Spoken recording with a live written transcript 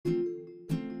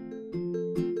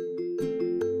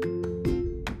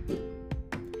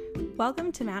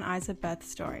Welcome to Mount Isa Birth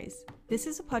Stories. This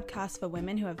is a podcast for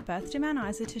women who have birthed in Mount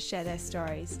Isa to share their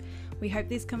stories. We hope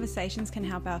these conversations can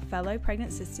help our fellow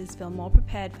pregnant sisters feel more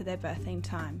prepared for their birthing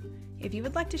time. If you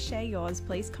would like to share yours,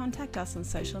 please contact us on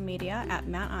social media at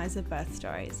Mount Isa Birth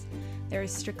Stories. There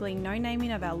is strictly no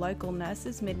naming of our local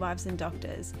nurses, midwives and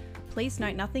doctors. Please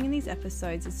note nothing in these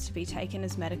episodes is to be taken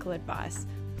as medical advice.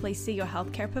 Please see your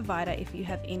healthcare provider if you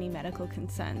have any medical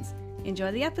concerns.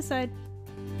 Enjoy the episode.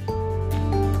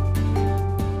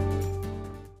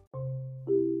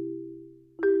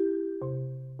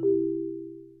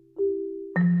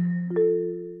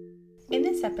 In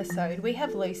this episode, we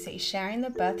have Lucy sharing the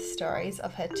birth stories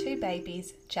of her two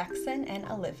babies, Jackson and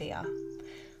Olivia.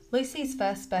 Lucy's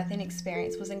first birthing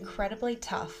experience was incredibly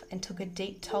tough and took a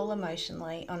deep toll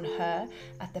emotionally on her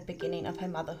at the beginning of her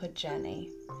motherhood journey.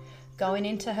 Going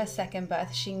into her second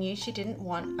birth, she knew she didn't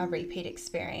want a repeat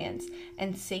experience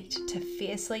and sought to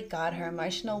fiercely guard her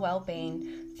emotional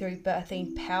well-being through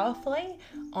birthing powerfully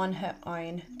on her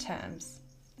own terms.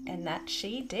 And that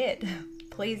she did.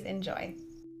 Please enjoy.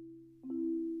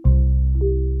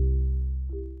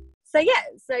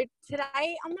 So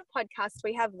today on the podcast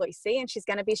we have Lucy, and she's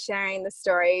going to be sharing the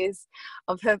stories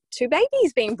of her two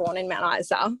babies being born in Mount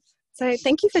Isa. So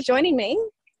thank you for joining me.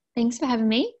 Thanks for having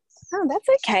me. Oh, that's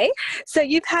okay. So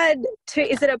you've had two,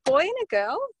 is it a boy and a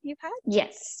girl you've had?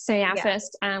 Yes. So our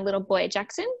first little boy,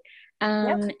 Jackson,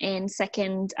 and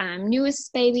second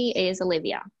newest baby is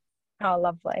Olivia. Oh,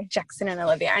 lovely. Jackson and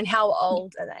Olivia. And how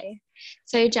old are they?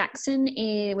 So Jackson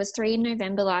was 3 in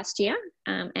November last year,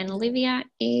 and Olivia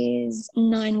is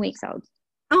 9 weeks old.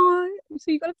 Oh,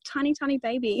 so you've got a tiny, tiny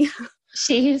baby.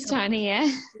 She is tiny,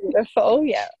 yeah. Beautiful,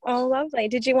 yeah. Oh, lovely.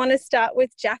 Did you want to start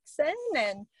with Jackson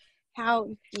and how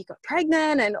you got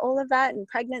pregnant and all of that, and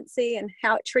pregnancy and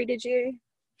how it treated you?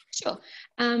 Sure.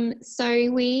 So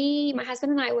my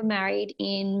husband and I were married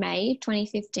in May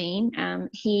 2015.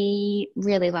 He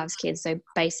really loves kids. So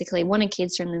basically wanted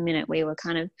kids from the minute we were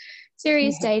kind of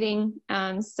serious dating.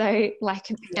 Within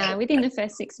the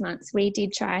first 6 months, we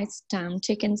did try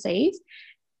to conceive.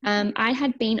 I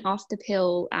had been off the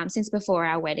pill since before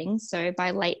our wedding. So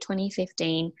by late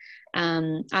 2015,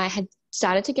 I had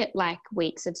started to get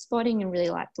weeks of spotting and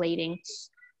really bleeding,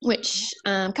 which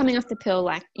coming off the pill,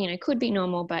 could be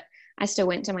normal, but I still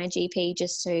went to my GP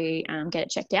just to get it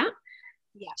checked out.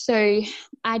 Yeah. So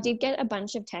I did get a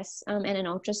bunch of tests and an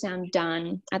ultrasound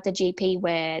done at the GP,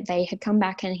 where they had come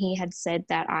back and he had said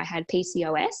that I had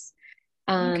PCOS.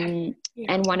 And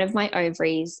one of my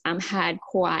ovaries had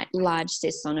quite large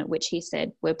cysts on it, which he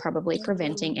said were probably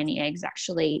preventing any eggs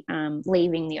actually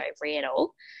leaving the ovary at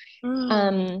all.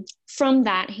 From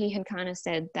that, he had kind of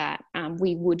said that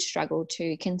we would struggle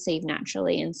to conceive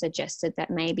naturally and suggested that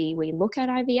maybe we look at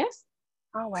IVF.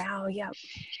 Oh, wow. Yeah.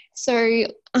 So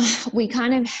we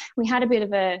had a bit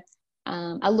of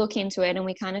a look into it, and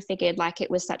we kind of figured it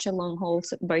was such a long haul,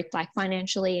 both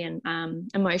financially and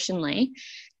emotionally,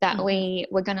 that we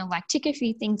were going to tick a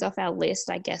few things off our list,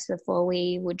 I guess, before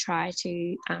we would try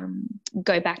to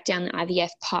go back down the IVF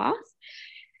path.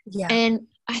 Yeah. And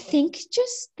I think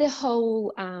just the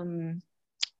whole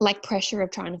pressure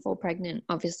of trying to fall pregnant,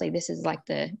 obviously this is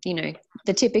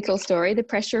the typical story, the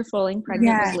pressure of falling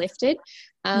pregnant was lifted.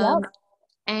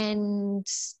 And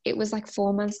it was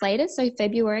 4 months later, so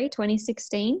February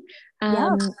 2016,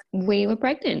 we were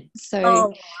pregnant.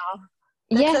 So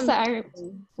yes, I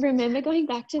remember going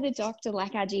back to the doctor, our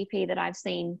GP that I've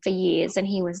seen for years, and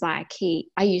he was like,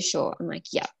 are you sure? I'm like,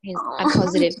 yeah. I'm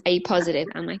positive. Are you positive?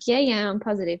 I'm like, yeah, I'm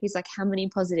positive. He's like, how many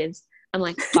positives? I'm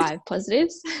like, 5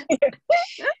 positives.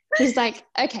 He's like,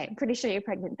 okay, pretty sure you're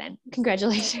pregnant then.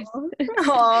 Congratulations.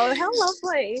 Oh, how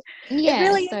lovely. Yeah. It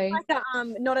really is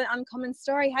not an uncommon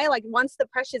story. Hey, once the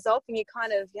pressure's off and you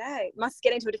kind of, it must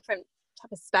get into a different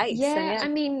type of space. Yeah, I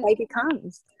mean, baby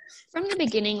comes. From the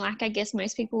beginning, I guess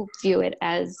most people view it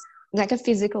as a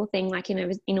physical thing,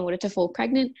 in order to fall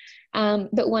pregnant.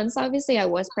 But once obviously I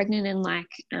was pregnant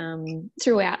and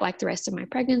throughout the rest of my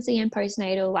pregnancy and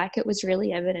postnatal, it was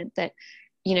really evident that,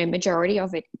 majority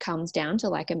of it comes down to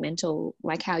a mental,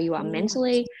 how you are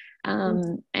mentally,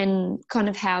 and kind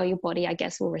of how your body, I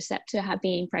guess, will recept to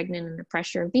being pregnant and the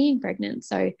pressure of being pregnant.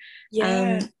 So,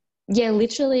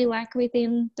 literally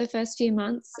within the first few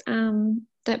months,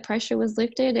 that pressure was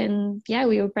lifted and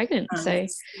we were pregnant. So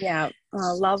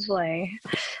oh, lovely.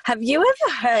 Have you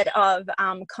ever heard of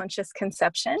conscious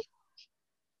conception?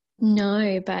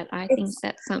 No, but I think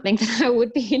that's something that I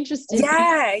would be interested in.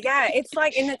 Yeah. It's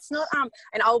and it's not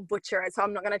and I'll butcher it, so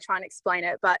I'm not going to try and explain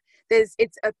it, but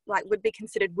would be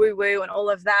considered woo-woo and all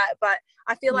of that, but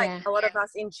I feel a lot of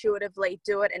us intuitively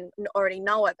do it and already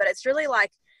know it, but it's really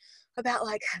about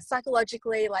like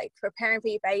psychologically, like preparing for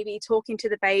your baby, talking to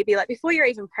the baby, like before you're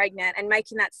even pregnant, and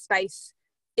making that space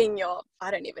in your,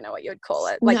 I don't even know what you would call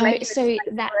it. Like no, making so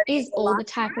that is all the life.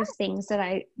 type of things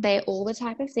that they're all the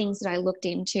type of things that I looked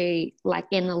into, like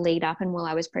in the lead up and while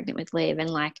I was pregnant with Liv. And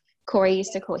like Corey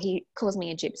he calls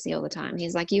me a gypsy all the time.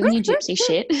 He's like, you and your gypsy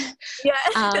shit.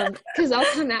 Yeah. Because I'll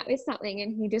come out with something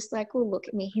and he just like will look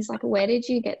at me. He's like, where did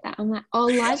you get that? I'm like, oh,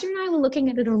 Liza and I were looking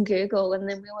at it on Google, and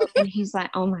then and he's like,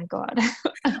 oh my God.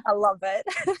 I love it.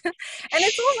 And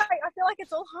it's all like, I feel like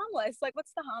it's all harmless. Like,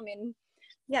 what's the harm in,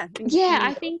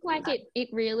 I think like it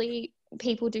really,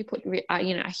 people do put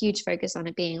a huge focus on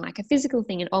it being like a physical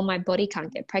thing, and oh, my body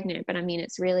can't get pregnant, but I mean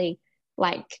it's really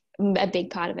like a big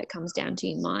part of it comes down to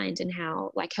your mind and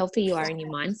how like healthy you are in your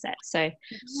mindset. So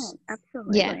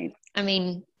absolutely. I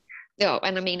mean,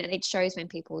 and I mean it shows when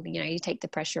people, you take the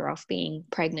pressure off being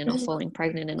pregnant or falling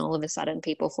pregnant, and all of a sudden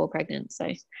people fall pregnant. So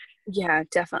yeah,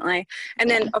 definitely. And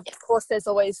then of course there's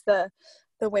always the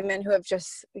women who have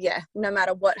just, no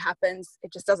matter what happens,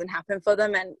 it just doesn't happen for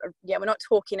them. And we're not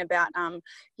talking about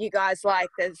you guys like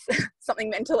there's something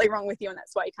mentally wrong with you and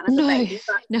that's why you can't have a baby.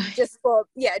 But just for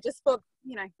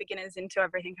beginners into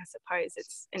everything, I suppose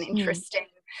it's an interesting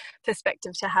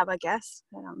perspective to have, I guess.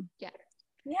 But,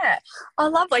 yeah. Oh,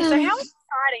 lovely. So how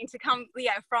exciting to come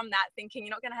from that, thinking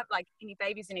you're not going to have like any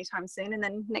babies anytime soon, and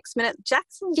then next minute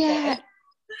Jackson's there.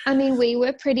 I mean, we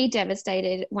were pretty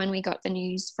devastated when we got the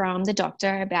news from the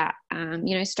doctor about,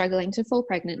 struggling to fall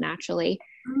pregnant naturally.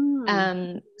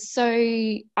 So,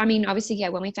 I mean, obviously,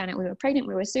 when we found out we were pregnant,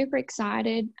 we were super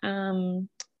excited.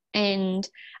 And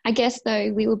I guess,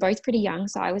 though, we were both pretty young.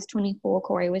 So I was 24,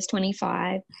 Corey was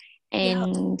 25.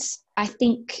 And I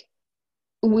think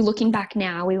we're looking back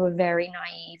now, we were very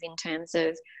naive in terms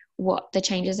of what the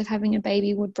changes of having a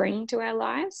baby would bring to our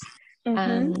lives.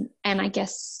 And I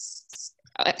guess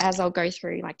as I'll go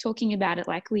through, like talking about it,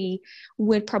 like we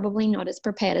were probably not as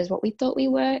prepared as what we thought we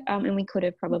were, and we could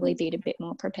have probably been a bit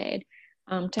more prepared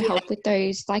to help with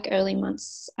those like early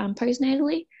months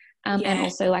postnatally, and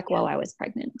also like while I was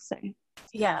pregnant. So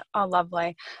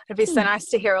lovely. It'd be so nice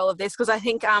to hear all of this, because I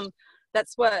think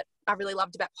that's what I really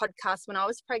loved about podcasts when I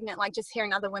was pregnant, like just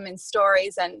hearing other women's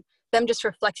stories and them just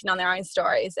reflecting on their own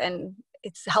stories, and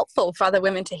it's helpful for other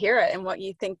women to hear it and what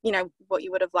you think, what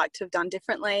you would have liked to have done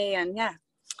differently. And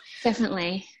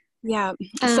definitely. So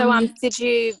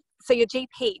your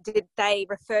GP, did they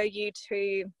refer you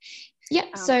to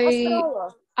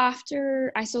so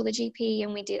after I saw the GP,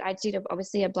 and I did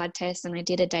obviously a blood test, and I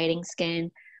did a dating scan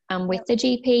with the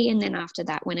GP, and then after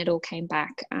that, when it all came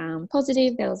back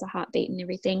positive, there was a heartbeat and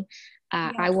everything,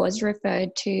 I was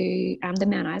referred to the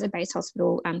Mount Isa based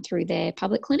hospital through their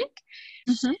public clinic.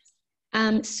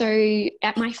 So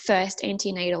at my first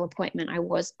antenatal appointment, I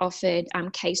was offered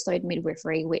caseload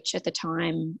midwifery, which at the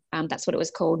time, that's what it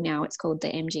was called. Now it's called the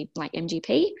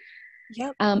MGP,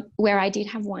 where I did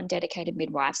have one dedicated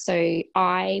midwife. So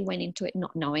I went into it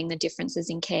not knowing the differences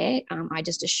in care. I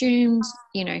just assumed,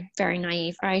 very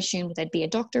naive, I assumed there'd be a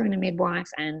doctor and a midwife,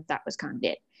 and that was kind of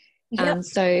it.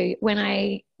 So when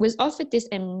I was offered this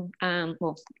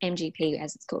MGP,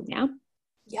 as it's called now,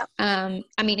 I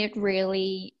mean,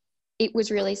 it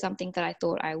was really something that I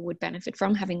thought I would benefit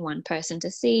from, having one person to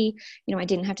see. I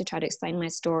didn't have to try to explain my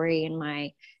story and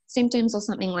my symptoms or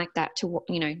something like that to,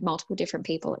 multiple different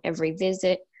people at every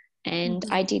visit. And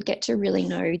I did get to really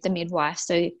know the midwife.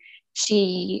 So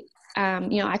she,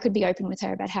 I could be open with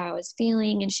her about how I was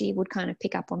feeling, and she would kind of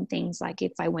pick up on things like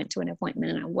if I went to an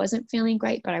appointment and I wasn't feeling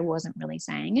great, but I wasn't really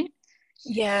saying it.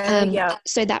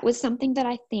 So that was something that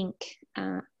I think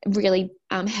really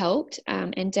helped,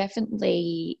 and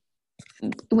definitely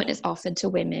when it's offered to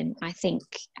women, I think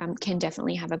can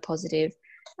definitely have a positive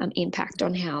impact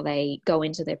on how they go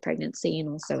into their pregnancy and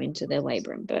also into their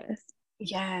labor and birth.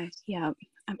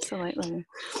 Absolutely.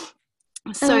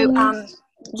 So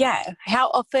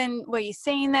how often were you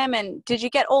seeing them, and did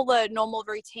you get all the normal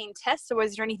routine tests, or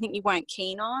was there anything you weren't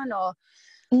keen on? Or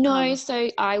no, so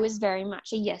I was very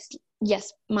much a yes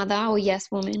mother or yes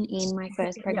woman in my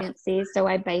first pregnancy. So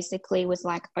I basically was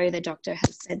like, oh, the doctor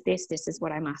has said this is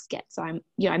what I must get. So I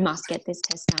must get this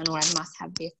test done, or I must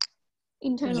have this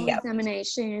internal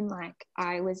examination. Like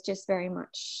I was just very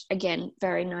much, again,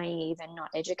 very naive and not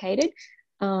educated.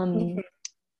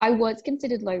 I was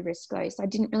considered low risk though, so I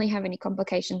didn't really have any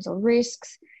complications or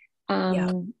risks.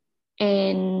 And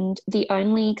the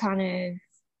only kind of,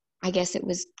 I guess it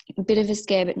was a bit of a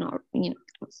scare, but not,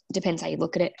 depends how you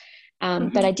look at it.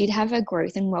 But I did have a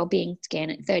growth and wellbeing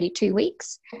scan at 32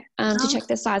 weeks to check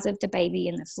the size of the baby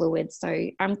and the fluid. So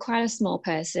I'm quite a small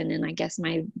person, and I guess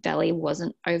my belly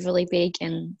wasn't overly big,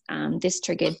 and this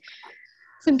triggered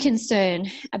some concern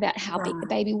about how big the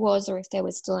baby was or if there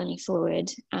was still any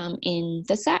fluid in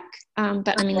the sac.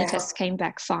 But I mean, the tests came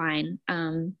back fine.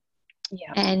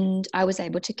 And I was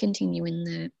able to continue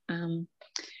in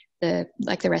the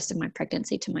rest of my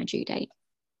pregnancy to my due date.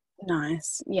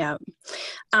 Nice. Yeah.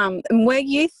 And were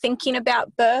you thinking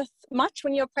about birth much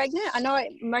when you're pregnant? I know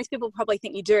most people probably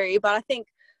think you do, but I think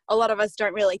a lot of us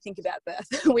don't really think about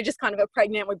birth. We just kind of are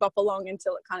pregnant, we bop along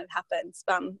until it kind of happens.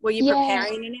 Were you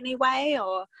preparing in any way,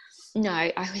 or? No,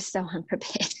 I was so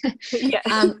unprepared. Yeah.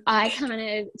 I kind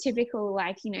of typical,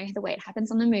 like, you know, the way it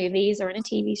happens on the movies or in a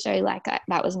TV show, like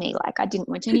that was me. Like, I didn't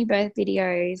watch any birth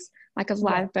videos, like, of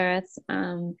live births.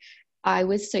 I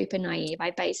was super naive. I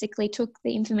basically took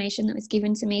the information that was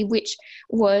given to me, which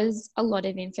was a lot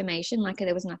of information. Like,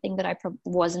 there was nothing that I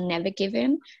was never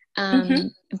given.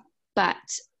 But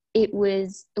it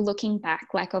was, looking back,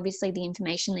 like, obviously the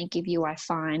information they give you, I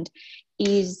find,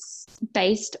 is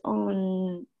based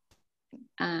on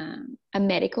a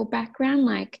medical background,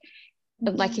 like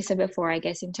you said before, I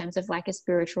guess, in terms of like a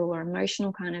spiritual or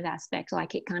emotional kind of aspect,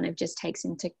 like it kind of just takes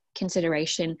into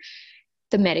consideration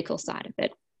the medical side of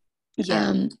it.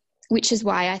 Which is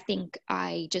why I think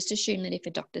I just assumed that if a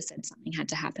doctor said something had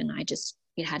to happen,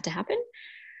 it had to happen.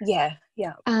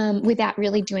 Without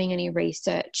really doing any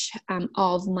research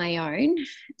of my own.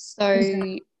 So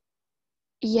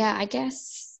I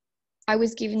guess I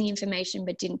was given the information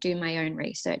but didn't do my own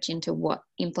research into what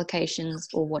implications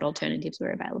or what alternatives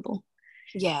were available.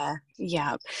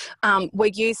 Were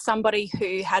you somebody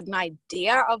who had an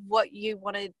idea of what you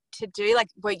wanted to do? Like,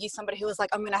 were you somebody who was like,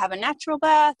 I'm going to have a natural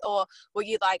birth, or were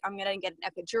you like, I'm going to get an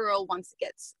epidural once it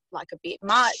gets like a bit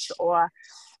much, or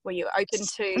were you open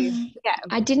to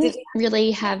I didn't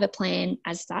really have a plan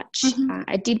as such.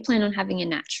 I did plan on having a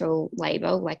natural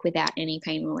labor, like without any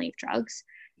pain relief drugs.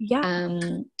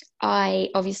 I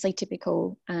obviously,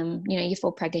 typical, you know, you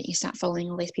fall pregnant, you start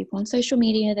following all these people on social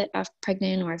media that are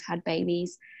pregnant or have had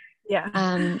babies.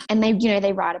 And they, you know,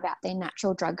 they write about their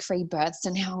natural drug-free births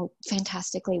and how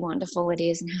fantastically wonderful it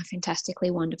is and how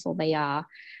fantastically wonderful they are.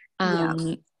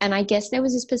 And I guess there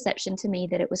was this perception to me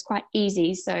that it was quite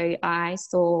easy. So I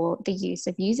saw the use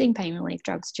of using pain relief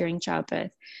drugs during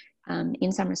childbirth,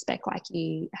 in some respect, like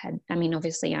you had. I mean,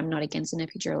 obviously I'm not against an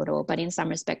epidural at all, but in some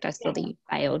respect I saw that you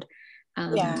failed.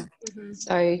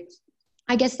 So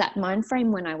I guess that mind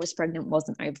frame when I was pregnant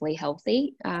wasn't overly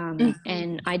healthy.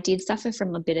 And I did suffer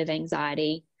from a bit of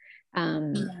anxiety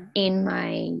in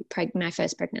my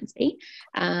first pregnancy.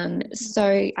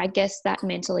 So I guess that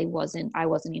mentally I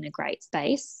wasn't in a great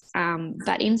space.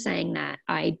 But in saying that,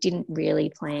 I didn't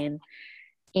really plan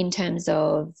in terms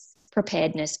of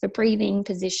preparedness for breathing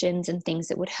positions and things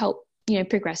that would help, you know,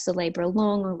 progress the labor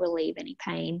along or relieve any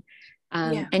pain.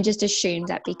 And just assumed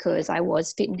that because I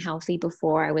was fit and healthy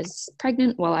before I was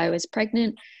pregnant, while I was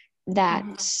pregnant,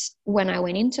 that when I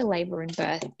went into labor and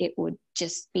birth, it would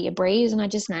just be a breeze and I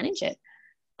just manage it.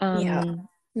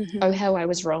 Oh, how I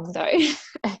was wrong though.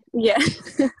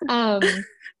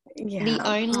 The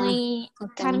only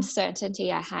kind of certainty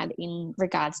I had in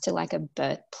regards to like a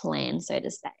birth plan, so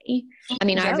to say, I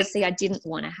mean, obviously I didn't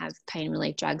want to have pain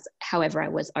relief drugs. However, I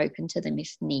was open to them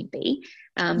if need be.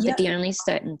 But the only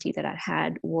certainty that I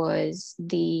had was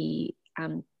the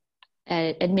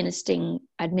administering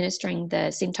the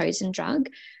Syntocinon drug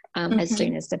as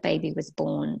soon as the baby was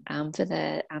born, for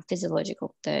the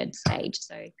physiological third stage.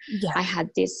 So I had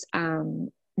this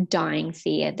dying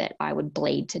fear that I would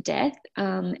bleed to death,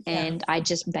 and I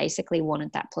just basically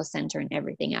wanted that placenta and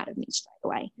everything out of me straight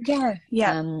away.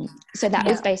 So that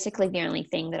was basically the only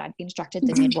thing that I'd instructed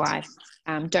the midwife,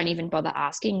 don't even bother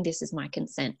asking, this is my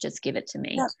consent, just give it to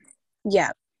me.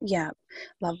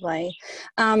 Lovely.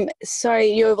 So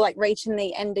you were like reaching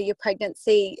the end of your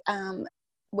pregnancy.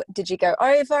 Did you go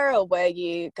over, or were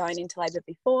you going into labour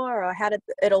before, or how did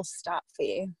it all start for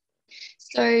you?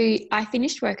 So I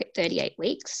finished work at 38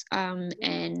 weeks,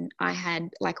 and I had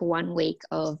like 1 week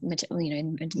of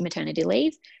maternity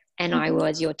leave, and I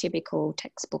was your typical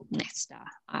textbook nester.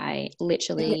 I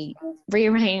literally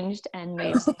rearranged and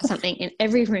moved something in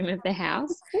every room of the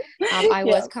house. I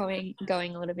was going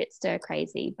a little bit stir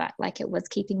crazy, but like it was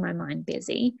keeping my mind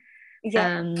busy.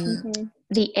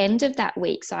 The end of that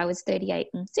week, so I was 38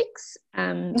 and 6,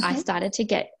 I started to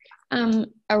get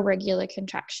irregular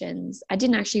contractions. I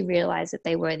didn't actually realize that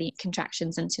they were the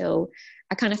contractions until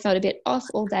I kind of felt a bit off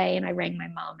all day, and I rang my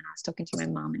mum, and I was talking to my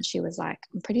mum, and she was like,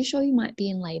 I'm pretty sure you might be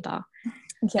in labor.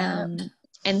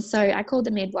 And so I called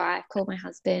the midwife, called my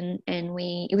husband, and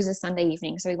it was a Sunday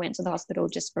evening, so we went to the hospital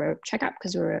just for a checkup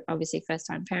because we were obviously first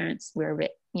time parents. We were a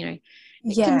bit,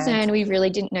 concerned. We really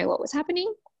didn't know what was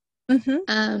happening.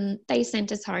 They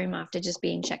sent us home after just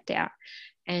being checked out.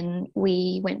 And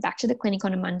we went back to the clinic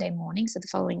on a Monday morning, so the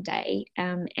following day,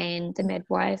 and the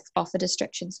midwife offered a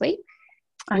stretch and sweep,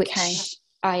 which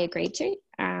I agreed to.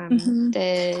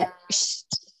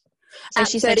 So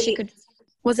she said she could.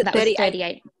 Was it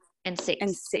 38 and 6?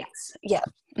 And 6, yeah.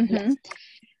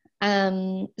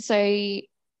 So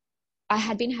I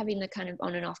had been having the kind of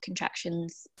on and off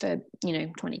contractions for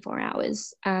 24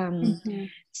 hours.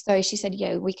 So she said,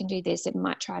 yeah, we can do this. It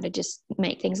might try to just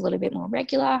make things a little bit more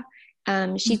regular.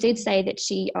 She did say that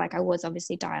I was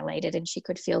obviously dilated and she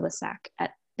could feel the sac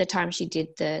at the time she did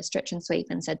the stretch and sweep,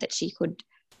 and said that she could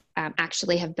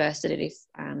actually have bursted it if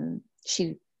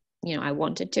she, I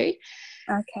wanted to.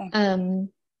 Okay.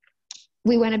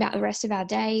 We went about the rest of our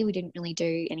day. We didn't really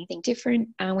do anything different.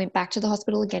 I went back to the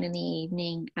hospital again in the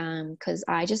evening because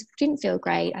I just didn't feel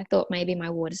great. I thought maybe my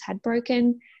waters had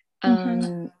broken.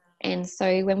 And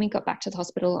so when we got back to the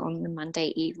hospital on the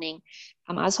Monday evening,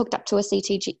 I was hooked up to a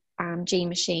CTG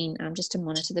machine just to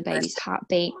monitor the baby's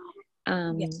heartbeat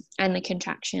and the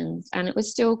contractions. And it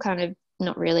was still kind of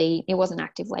not really, it wasn't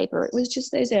active labour. It was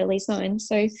just those early signs.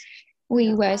 So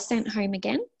we were sent home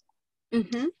again.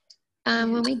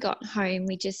 When we got home,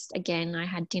 I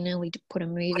had dinner. We put a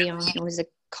movie on. It was a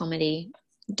comedy.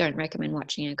 Don't recommend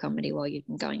watching a comedy while you're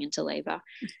going into labour.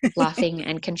 Laughing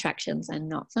and contractions and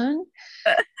not fun.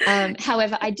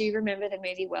 However, I do remember the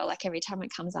movie well. Like every time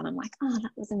it comes on, I'm like, oh,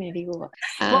 that was a movie.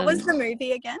 What was the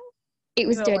movie again? It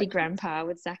was Dirty Grandpa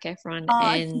with Zac Efron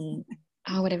and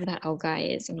whatever that old guy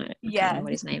is. I can't remember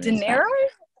what his name is. De Niro?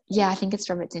 Yeah, I think it's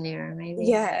Robert De Niro, maybe.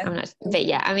 Yeah. I'm not, but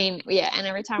yeah, I mean, yeah. And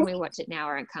every time we watch it now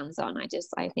or it comes on, I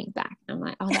think back. I'm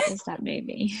like, oh, that was that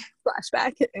movie.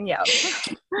 Flashback. Yeah.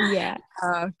 Yeah.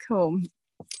 Oh, cool.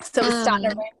 So it's starting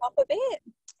to ramp up a bit.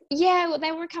 Yeah, well,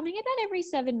 they were coming about every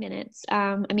 7 minutes.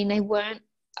 I mean, they weren't.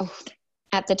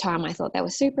 At the time, I thought they were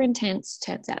super intense.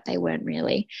 Turns out they weren't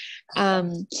really.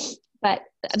 But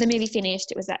the movie finished.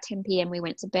 It was at 10 p.m. We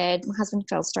went to bed. My husband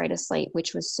fell straight asleep,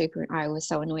 which was I was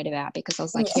so annoyed about, because I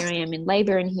was like, here I am in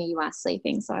labor and here you are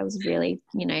sleeping. So I was really,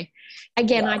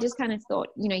 again, I just kind of thought,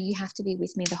 you have to be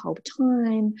with me the whole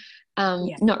time.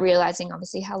 Not realizing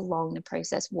obviously how long the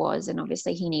process was. And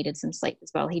obviously he needed some sleep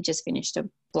as well. He just finished a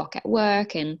block at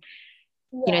work, and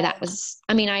that was,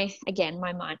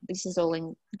 my mind, this is all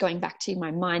in going back to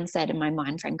my mindset and my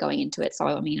mind frame going into it. So,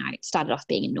 I started off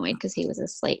being annoyed because he was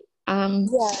asleep.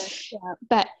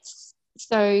 But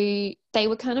so they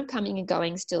were kind of coming and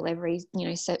going still every,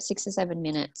 6 or 7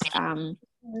 minutes.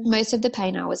 Most of the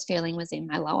pain I was feeling was in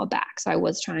my lower back. So I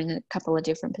was trying a couple of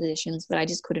different positions, but I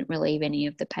just couldn't relieve any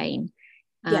of the pain.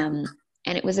 And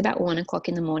it was about 1 o'clock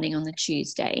in the morning on the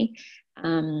Tuesday.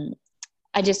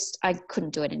 I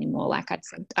couldn't do it anymore. Like I'd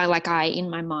said, in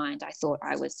my mind, I thought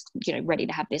I was, ready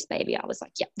to have this baby. I was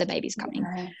like, yep, the baby's coming.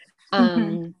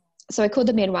 So I called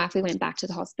the midwife. We went back to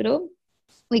the hospital.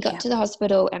 We got to the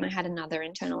hospital and I had another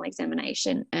internal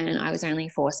examination and I was only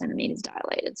 4 centimeters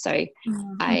dilated. So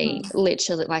I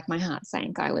literally, my heart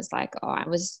sank. I was like, I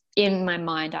was in my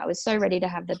mind, I was so ready to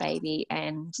have the baby.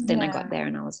 And then I got there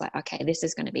and I was like, okay, this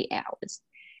is going to be hours.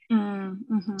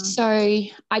 So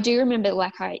I do remember,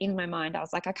 in my mind, I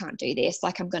was like, I can't do this.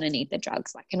 I'm going to need the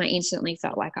drugs. And I instantly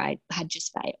felt like I had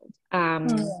just failed.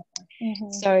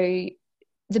 So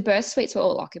the birth suites were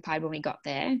all occupied when we got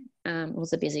there. It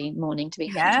was a busy morning to be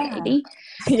having a baby.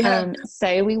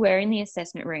 So we were in the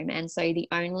assessment room. And so the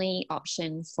only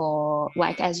option for,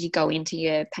 as you go into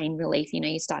your pain relief,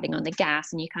 you're starting on the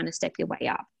gas and you kind of step your way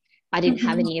up. I didn't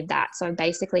have any of that. So I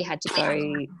basically had to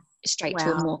go straight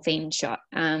to a morphine shot.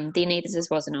 The anaesthetist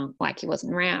wasn't on, he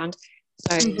wasn't around.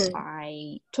 So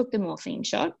I took the morphine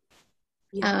shot.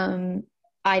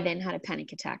 I then had a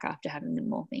panic attack after having the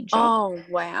morphine shot. Oh,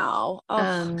 wow.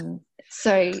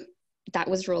 So that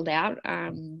was ruled out.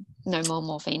 No more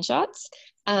morphine shots.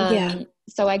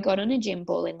 So I got on a gym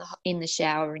ball in the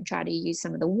shower and tried to use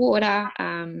some of the water.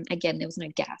 Again, there was no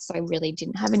gas, so I really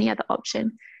didn't have any other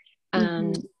option.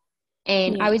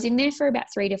 I was in there for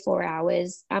about 3 to 4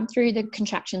 hours. Through the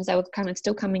contractions, they were kind of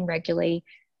still coming regularly.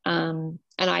 And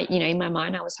I, in my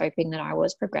mind, I was hoping that I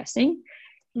was progressing.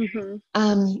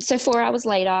 So 4 hours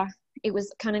later, it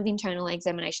was kind of internal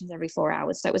examinations every 4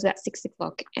 hours. So it was about 6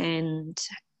 o'clock and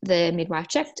the midwife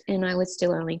checked and I was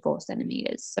still only 4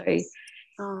 centimeters. So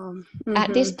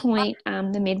at this point,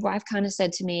 the midwife kind of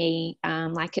said to me,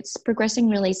 it's progressing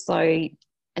really slow,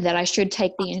 that I should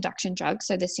take the induction drug,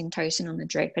 so the Syntocin on the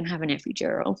drip, and have an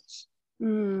epidural.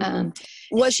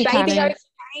 Was baby okay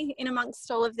in amongst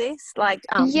all of this?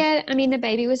 Yeah, the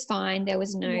baby was fine. There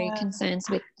was no concerns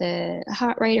with the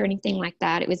heart rate or anything like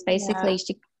that. It was basically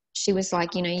she was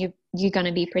like, you're going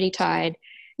to be pretty tired.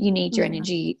 you need your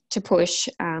energy to push,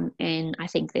 and I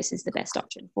think this is the best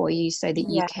option for you so that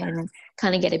you can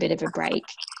kind of get a bit of a break.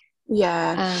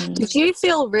 Yeah. Did you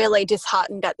feel really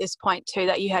disheartened at this point too,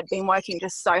 that you had been working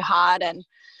just so hard and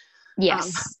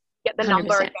yes, get the 100%.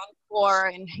 number again for,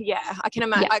 and I can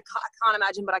imagine. Yeah. I can't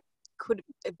imagine, but I could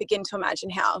begin to imagine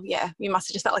how you must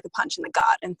have just felt like a punch in the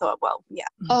gut and thought, well,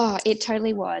 Oh, it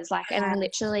totally was like, and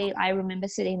I remember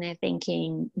sitting there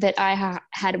thinking that I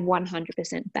had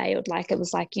 100% bailed. Like, it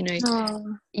was like, you know,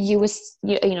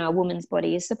 a woman's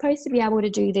body is supposed to be able to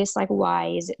do this, like, why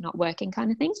is it not working, kind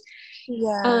of thing.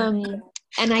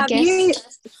 And I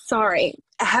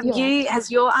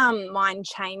has your mind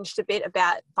changed a bit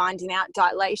about finding out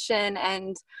dilation?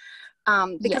 And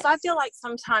because I feel like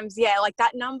sometimes like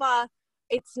that number,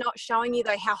 it's not showing you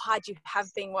though how hard you have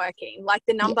been working. Like,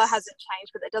 the number hasn't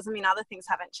changed, but that doesn't mean other things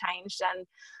haven't changed.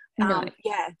 And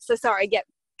so sorry,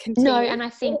 continue. No, and I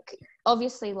think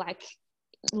obviously, like,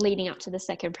 leading up to the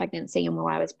second pregnancy and while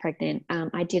I was pregnant,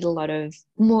 I did a lot of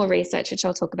more research, which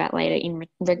I'll talk about later, in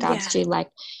regards to, like,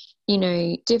 you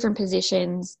know, different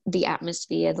positions, the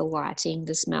atmosphere, the lighting,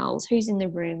 the smells, who's in the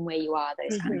room, where you are,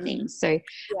 those kind of things. So,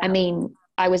 I mean,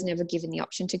 I was never given the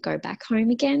option to go back home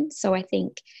again. So I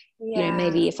think, you know,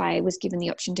 maybe if I was given the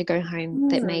option to go home,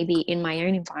 that maybe in my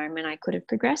own environment I could have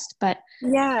progressed. But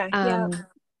so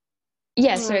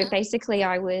basically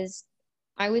I was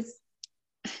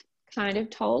kind of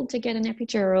told to get an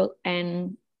epidural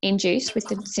and induced with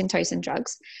the Syntocin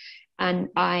drugs. And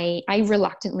I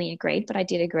reluctantly agreed, but I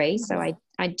did agree. So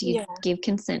I did give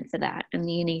consent for that, and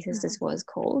the anaesthetist was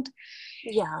called.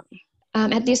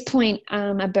 At this point,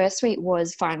 a birth suite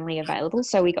was finally available.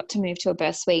 So we got to move to a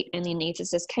birth suite, and the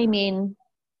anaesthetist came in,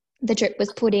 the drip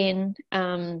was put in,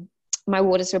 my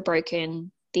waters were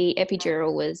broken, the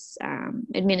epidural was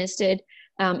administered,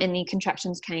 and the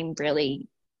contractions came really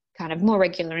kind of more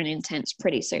regular and intense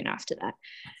pretty soon after that.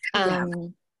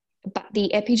 But the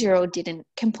epidural didn't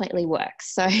completely work.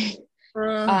 So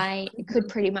I could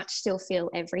pretty much still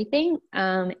feel everything.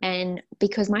 And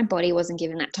because my body wasn't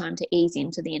given that time to ease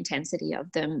into the intensity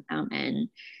of them, and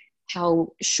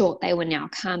how short they were now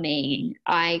coming,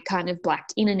 I kind of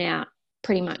blacked in and out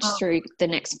pretty much through the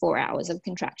next 4 hours of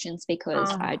contractions,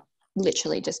 because I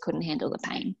literally just couldn't handle the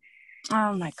pain.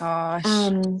 Oh my gosh.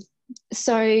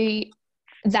 So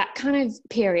that kind of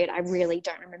period, I really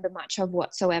don't remember much of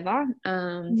whatsoever.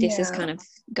 This is kind of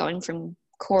going from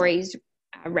Corey's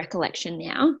recollection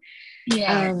now.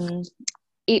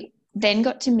 It then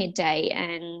got to midday,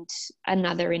 and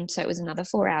so it was another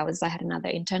 4 hours. I had another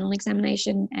internal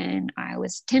examination, and I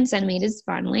was 10 centimeters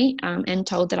finally, and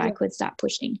told that I could start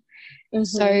pushing.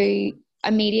 So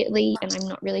immediately, and I'm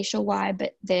not really sure why,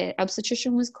 but the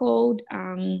obstetrician was called,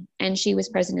 and she was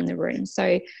present in the room.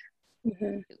 So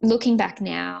looking back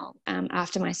now,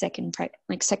 after my second birth,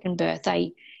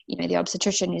 the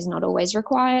obstetrician is not always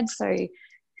required. So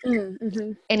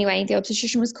anyway, the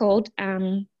obstetrician was called.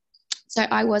 So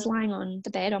I was lying on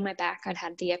the bed on my back. I'd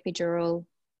had the epidural,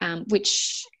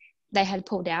 which they had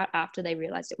pulled out after they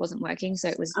realized it wasn't working. So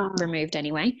it was removed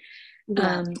anyway.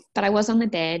 But I was on the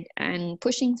bed and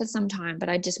pushing for some time, but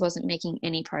I just wasn't making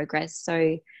any progress.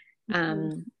 So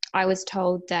I was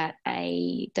told that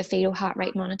the fetal heart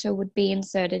rate monitor would be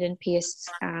inserted and pierced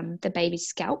the baby's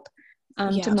scalp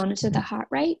to monitor the heart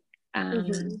rate.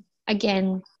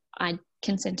 Again, I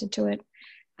consented to it.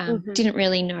 Didn't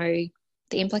really know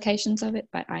the implications of it,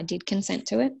 but I did consent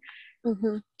to it.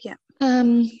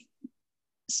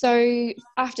 So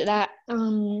after that,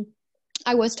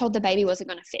 I was told the baby wasn't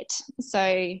going to fit. So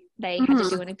they had to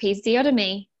do an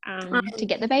episiotomy to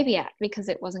get the baby out, because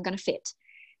it wasn't going to fit.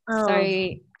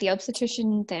 So the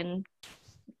obstetrician then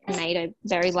made a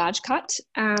very large cut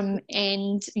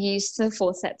and used the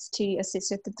forceps to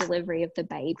assist with the delivery of the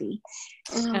baby.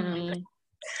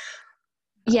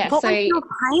 What was your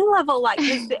pain level like?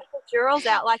 Because the epidural's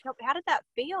out. Like, how did that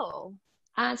feel?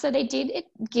 So they did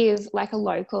give like a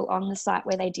local on the site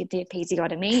where they did the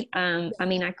episiotomy. I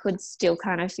mean, I could still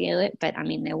kind of feel it, but I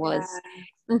mean, there was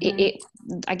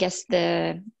I guess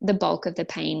the bulk of the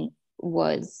pain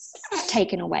was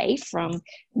taken away from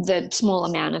the small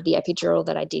amount of the epidural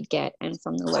that I did get, and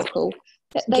from the local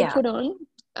that they put on.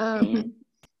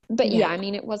 But I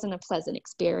mean, it wasn't a pleasant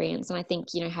experience. And I think,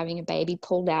 having a baby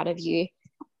pulled out of you,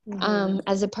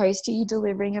 as opposed to you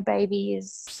delivering a baby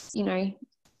is,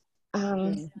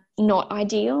 not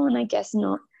ideal. And I guess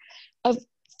not a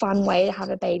fun way to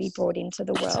have a baby brought into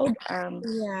the world.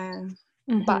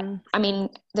 But I mean,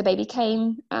 the baby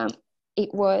came,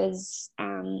 it was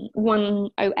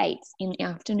 1:08 in the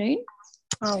afternoon.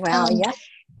 Oh, wow.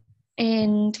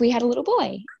 And we had a little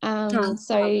boy.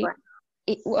 So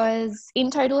it was in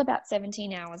total about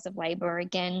 17 hours of labor.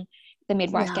 Again, the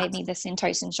midwife Yeah. gave me the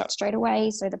Syntocin shot straight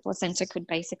away, so the placenta could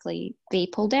basically be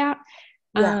pulled out.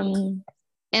 Yeah.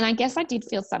 And I guess I did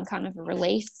feel some kind of a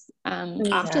relief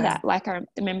after that. Like, I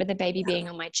remember the baby being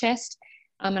on my chest,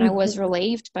 and I was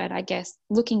relieved. But I guess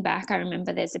looking back, I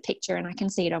remember there's a picture and I can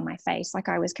see it on my face. Like,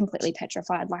 I was completely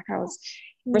petrified, like I was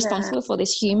responsible for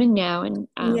this human now. And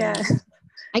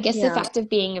I guess the fact of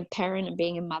being a parent and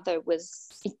being a mother was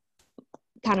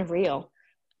kind of real.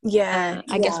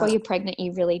 I guess while you're pregnant,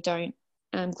 you really don't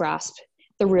grasp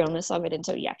the realness of it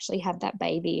until you actually have that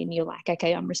baby and you're like,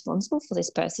 okay, I'm responsible for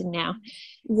this person now.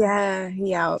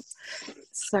 Yeah.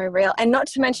 So real. And not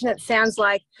to mention, it sounds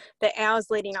like the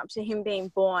hours leading up to him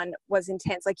being born was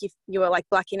intense. Like you were like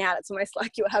blacking out. It's almost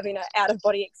like you were having an out of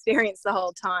body experience the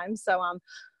whole time. So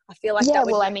I feel like that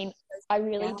would I mean, I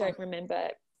really don't remember,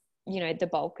 you know, the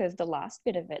bulk of the last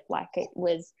bit of it. Like, it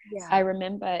was, I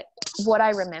remember,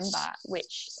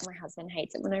 which my husband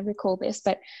hates it when I recall this,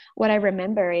 but what I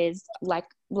remember is like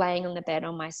laying on the bed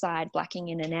on my side, blacking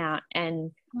in and out,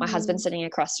 and my husband sitting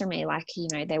across from me, like, you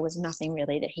know, there was nothing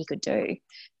really that he could do.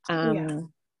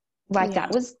 That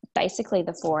was basically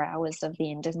the 4 hours of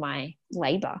the end of my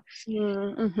labor.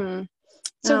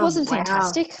 So it wasn't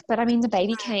fantastic, but I mean, the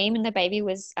baby came and the baby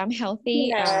was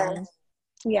healthy.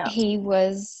 He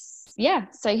was,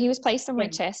 so he was placed on my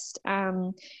chest.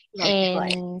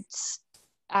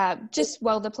 Just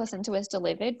while the placenta was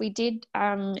delivered, we did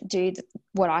do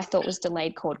what I thought was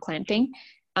delayed cord clamping.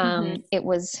 It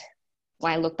was,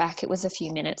 when I look back, it was a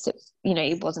few minutes.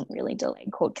 It wasn't really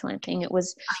delayed cord clamping. It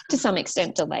was to some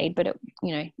extent delayed, but it,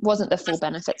 wasn't the full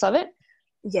benefits of it.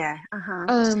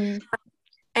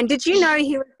 And did you know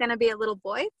he was going to be a little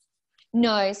boy?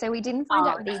 No, so we didn't find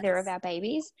out with either of our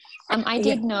babies. I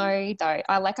did know, though.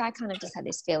 I kind of just had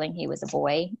this feeling he was a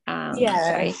boy.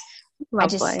 So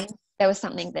there was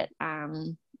something that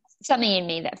something in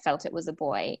me that felt it was a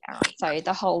boy. So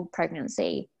the whole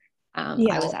pregnancy, I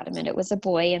was adamant it was a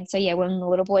boy. And so when the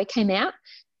little boy came out,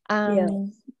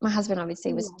 my husband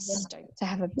obviously was stoked to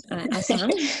have a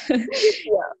son,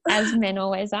 as men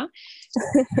always are.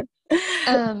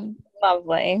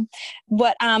 Lovely.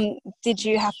 What did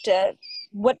you have to?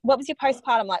 What was your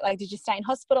postpartum like? Like, did you stay in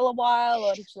hospital a while,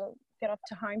 or did you get off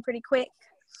to home pretty quick?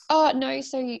 Oh no,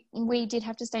 so we did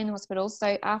have to stay in the hospital.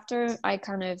 So after I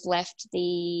kind of left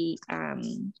the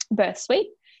birth suite,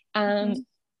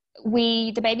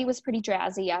 the baby was pretty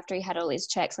drowsy after he had all his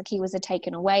checks. Like, he was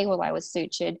taken away while I was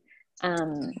sutured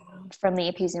from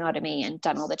the episiotomy and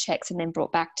done all the checks, and then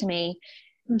brought back to me.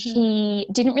 He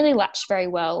didn't really latch very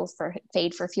well for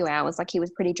feed for a few hours. Like, he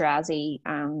was pretty drowsy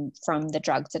from the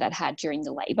drugs that I'd had during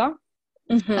the labor.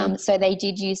 So they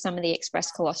did use some of the express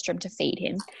colostrum to feed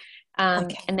him.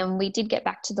 And then we did get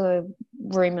back to the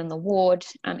room in the ward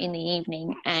in the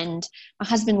evening, and my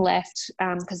husband left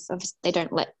because they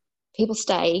don't let people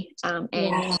stay. And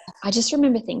I just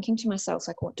remember thinking to myself,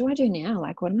 like, what do I do now?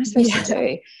 Like, what am I supposed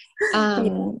to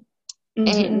do?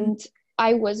 And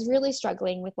I was really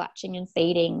struggling with latching and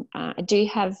feeding. I do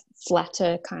have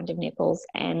flatter kind of nipples,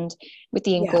 and with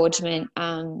the engorgement,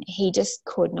 he just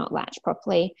could not latch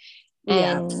properly.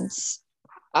 And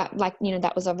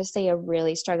that was obviously a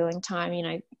really struggling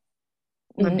time.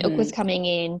 My milk was coming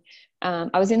in.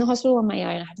 I was in the hospital on my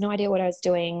own. I had no idea what I was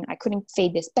doing. I couldn't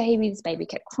feed this baby. This baby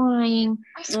kept crying.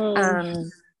 So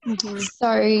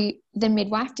the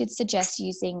midwife did suggest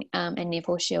using a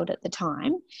nipple shield at the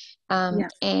time.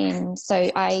 And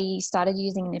so I started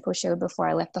using a nipple shield before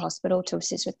I left the hospital to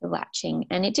assist with the latching,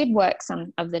 and it did work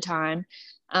some of the time.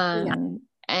 But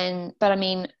I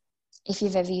mean, if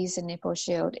you've ever used a nipple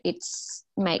shield, it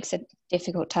makes a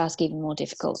difficult task even more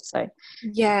difficult. So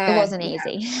it wasn't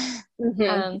easy.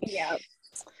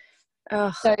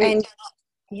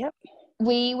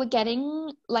 We were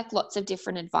getting like lots of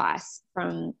different advice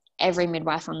from every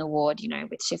midwife on the ward,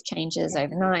 with shift changes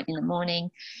overnight, in the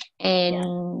morning.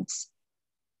 And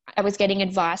I was getting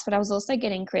advice, but I was also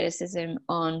getting criticism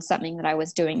on something that I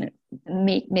was doing that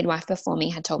the midwife before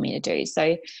me had told me to do.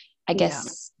 So I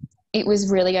guess it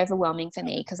was really overwhelming for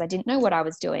me because I didn't know what I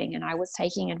was doing, and I was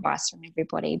taking advice from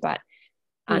everybody, but,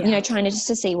 trying to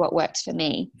see what worked for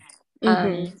me.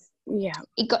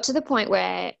 It got to the point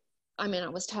where, I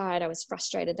was tired. I was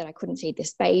frustrated that I couldn't feed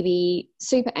this baby,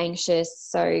 super anxious.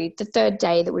 So the third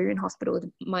day that we were in hospital,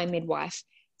 my midwife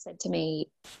said to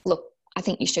me, look, I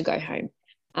think you should go home.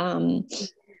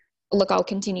 Look, I'll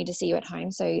continue to see you at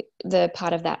home. So the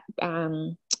part of that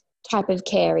type of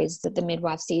care is that the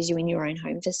midwife sees you in your own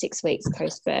home for 6 weeks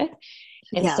post-birth.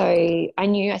 And so I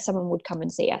knew someone would come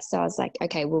and see us. So I was like,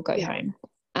 okay, we'll go home.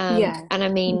 And I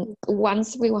mean,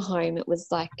 once we were home, it was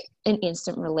like an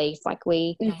instant relief. Like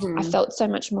I felt so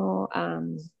much more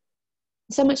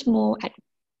at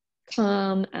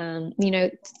calm. You know,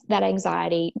 that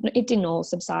anxiety, it didn't all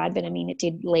subside, but I mean, it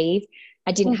did leave.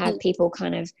 I didn't have people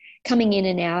kind of coming in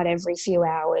and out every few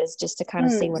hours just to kind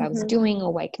of see what I was doing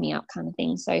or wake me up kind of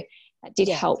thing. So that did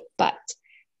help. But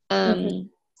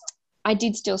I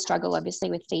did still struggle, obviously,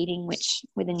 with feeding, which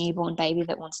with a newborn baby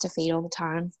that wants to feed all the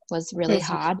time was really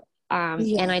hard.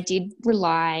 And I did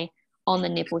rely on the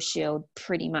nipple shield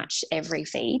pretty much every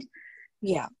feed.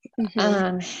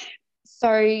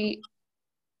 So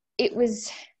it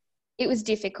was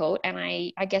difficult, and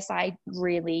I guess I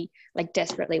really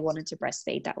desperately wanted to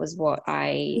breastfeed. That was what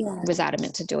I was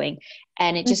adamant to doing,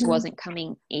 and it just wasn't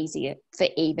coming easier for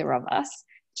either of us.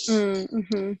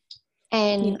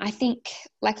 And I think,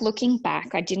 looking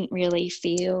back, I didn't really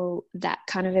feel that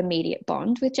kind of immediate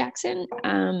bond with Jackson.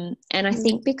 And I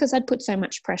think because I'd put so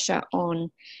much pressure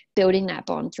on building that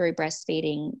bond through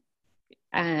breastfeeding,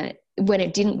 when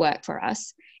it didn't work for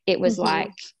us, it was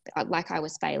like I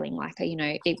was failing.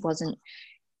 It wasn't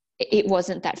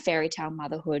that fairy tale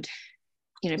motherhood,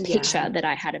 picture that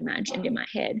I had imagined in my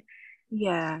head.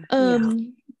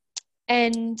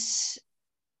 And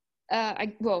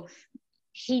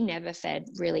he never fed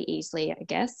really easily, I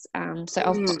guess.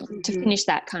 So to finish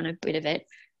that kind of bit of it,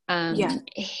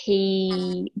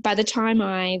 he, by the time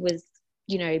I was,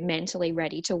 mentally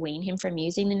ready to wean him from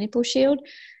using the nipple shield,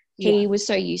 he was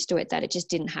so used to it that it just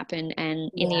didn't happen. And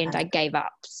in the end, I gave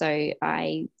up. So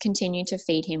I continued to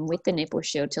feed him with the nipple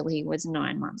shield till he was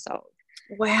 9 months old.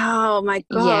 Wow, my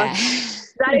God.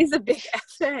 That is a big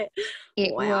effort.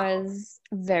 It was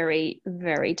very,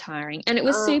 very tiring. And it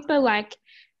was super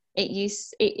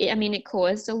it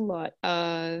caused a lot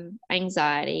of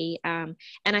anxiety. And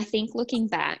I think looking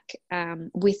back,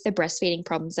 with the breastfeeding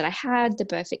problems that I had, the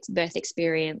birth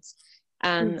experience,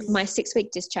 my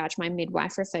 6-week discharge, my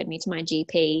midwife referred me to my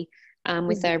GP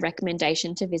with a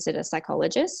recommendation to visit a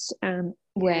psychologist,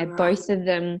 where both of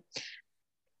them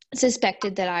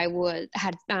suspected that I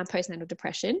had postnatal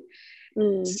depression.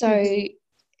 So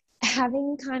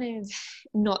having kind of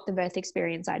not the birth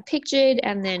experience I'd pictured,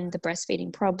 and then the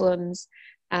breastfeeding problems,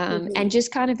 and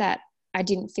just kind of that I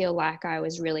didn't feel like I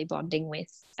was really bonding with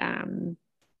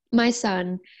my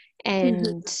son.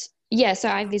 And so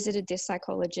I visited this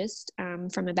psychologist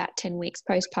from about 10 weeks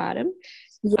postpartum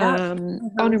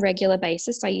on a regular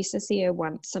basis. I used to see her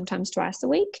once, sometimes twice a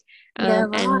week,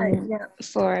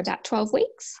 for about 12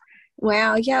 weeks.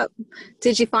 Wow,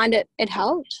 Did you find it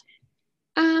helped?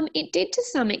 It did to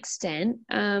some extent,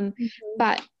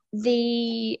 but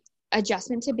the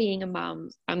adjustment to being a mum,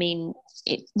 I mean,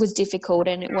 it was difficult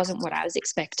and it wasn't what I was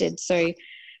expected. So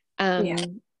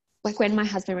when my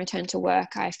husband returned to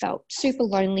work, I felt super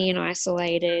lonely and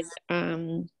isolated,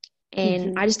 and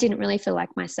I just didn't really feel like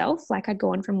myself. I'd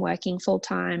gone from working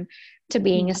full-time to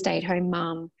being a stay-at-home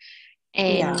mum,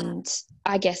 and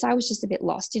I guess I was just a bit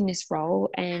lost in this role,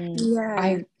 and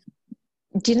I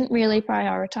didn't really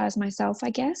prioritize myself, I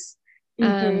guess.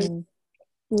 And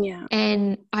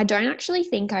I don't actually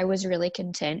think I was really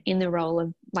content in the role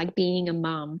of being a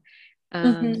mum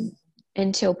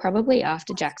until probably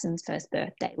after Jackson's first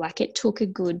birthday. It took a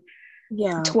good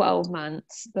 12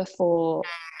 months before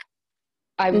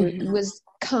I was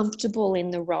comfortable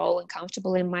in the role and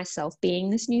comfortable in myself being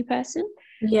this new person.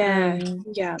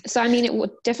 So I mean,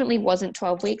 it definitely wasn't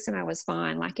 12 weeks and I was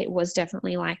fine. It was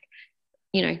definitely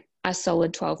a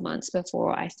solid 12 months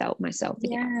before I felt myself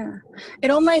again.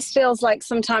 It almost feels like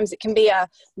sometimes it can be a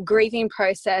grieving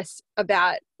process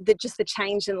about the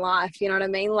change in life, you know what I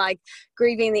mean?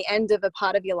 Grieving the end of a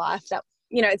part of your life that,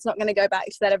 it's not going to go back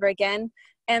to that ever again.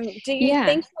 And do you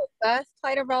think your birth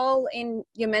played a role in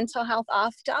your mental health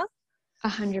after?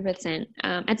 100%.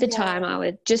 At the time, I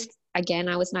would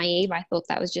I was naive. I thought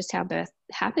that was just how birth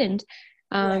happened.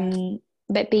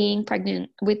 But being pregnant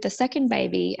with the second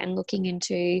baby and looking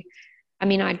into, I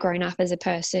mean, I'd grown up as a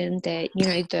person that,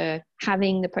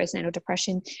 having the postnatal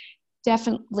depression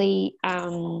definitely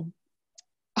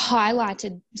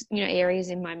highlighted, areas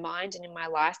in my mind and in my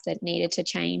life that needed to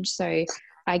change. So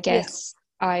I guess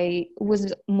I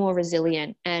was more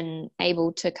resilient and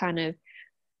able to kind of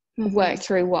work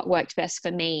through what worked best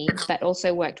for me, but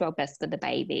also worked well best for the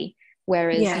baby.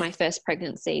 Whereas my first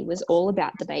pregnancy was all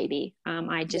about the baby.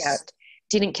 I just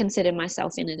didn't consider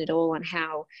myself in it at all, and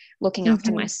how looking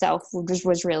after myself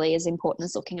was really as important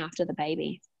as looking after the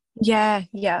baby.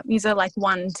 These are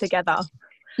one together.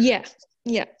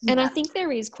 And I think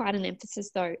there is quite an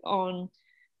emphasis though on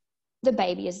the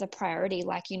baby is the priority,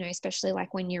 like, you know, especially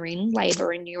like when you're in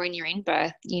labor and when you're in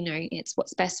birth, you know, it's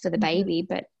what's best for the baby,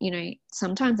 but, you know,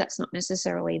 sometimes that's not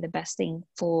necessarily the best thing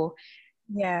for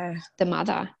the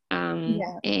mother.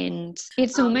 And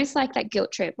it's almost like that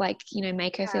guilt trip, like, you know,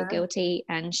 make her feel guilty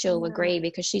and she'll agree,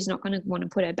 because she's not going to want to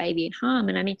put her baby in harm.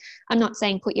 And I mean, I'm not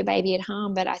saying put your baby at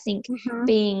harm, but I think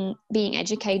being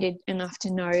educated enough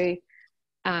to know,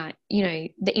 you know,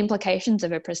 the implications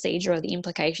of a procedure, or the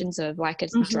implications of like a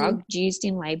drug used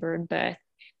in labor and birth,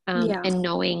 and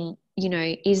knowing, you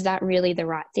know, is that really the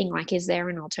right thing? Like, is there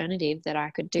an alternative that I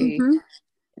could do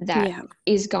that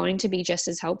is going to be just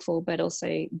as helpful, but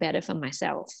also better for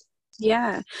myself?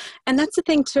 Yeah. And that's the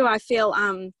thing too, I feel,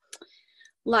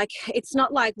 like, it's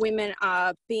not like women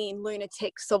are being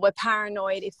lunatics or we're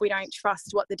paranoid if we don't trust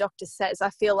what the doctor says. I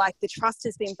feel like the trust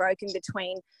has been broken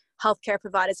between healthcare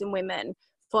providers and women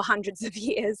for hundreds of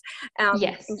years.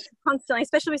 Constantly,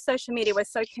 especially with social media, we're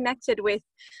so connected with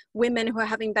women who are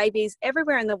having babies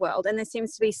everywhere in the world, and there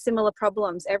seems to be similar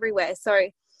problems everywhere. So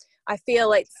I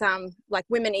feel it's like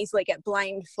women easily get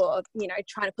blamed for, you know,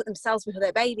 trying to put themselves before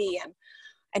their baby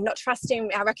and not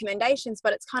trusting our recommendations,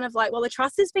 but it's kind of like, well, the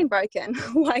trust has been broken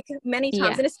like many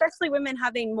times, and especially women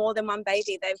having more than one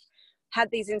baby, they've had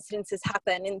these incidences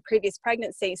happen in previous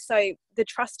pregnancies, so the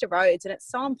trust erodes, and it's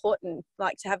so important,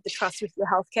 like, to have the trust with your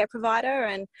healthcare provider.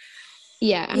 And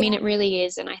I mean, it really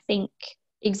is. And I think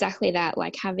exactly that,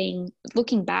 like,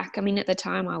 looking back, I mean, at the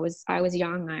time I was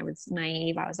young, I was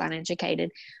naive, I was uneducated,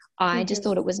 I just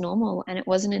thought it was normal. And it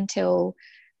wasn't until,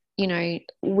 you know,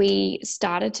 we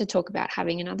started to talk about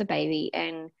having another baby,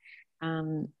 and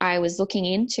I was looking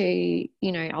into,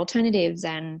 you know, alternatives,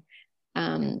 and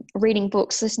reading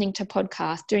books, listening to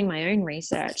podcasts, doing my own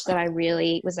research, that I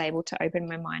really was able to open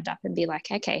my mind up and be like,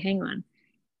 okay, hang on,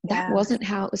 that wasn't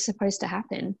how it was supposed to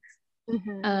happen.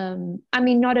 I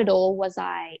mean, not at all was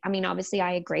I mean, obviously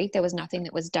I agree, there was nothing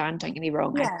that was done, don't get me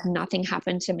wrong, nothing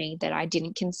happened to me that I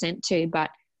didn't consent to,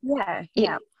 but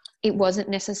it wasn't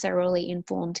necessarily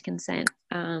informed consent.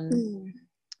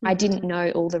 I didn't know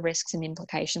all the risks and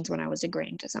implications when I was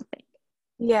agreeing to something.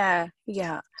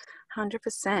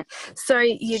 100%. So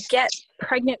you get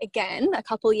pregnant again a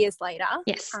couple of years later.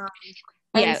 Yes.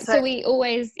 So we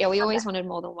always wanted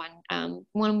more than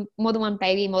more than one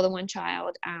baby, more than one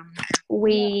child.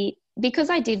 Because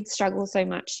I did struggle so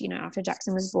much, you know, after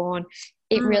Jackson was born,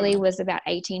 it really was about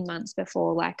 18 months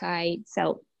before, like, I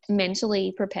felt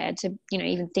mentally prepared to, you know,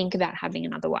 even think about having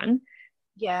another one.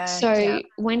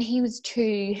 When he was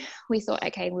 2, we thought,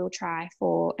 okay, we'll try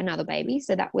for another baby.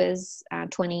 So that was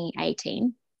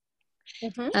 2018.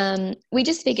 We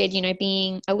just figured, you know,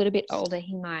 being a little bit older,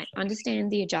 he might understand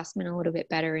the adjustment a little bit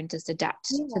better and just adapt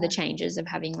to the changes of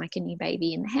having like a new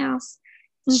baby in the house,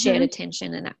 shared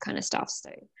attention and that kind of stuff.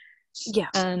 So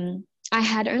I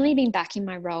had only been back in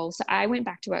my role. So I went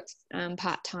back to work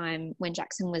part-time when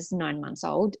Jackson was 9 months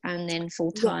old, and then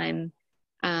full-time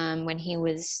when he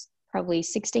was probably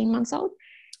 16 months old.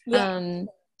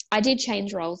 I did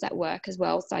change roles at work as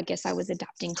well. So I guess I was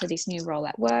adapting to this new role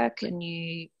at work and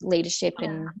new leadership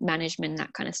and management and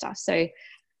that kind of stuff. So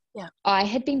I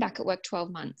had been back at work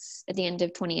 12 months at the end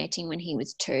of 2018 when he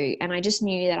was 2. And I just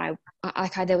knew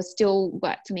that there was still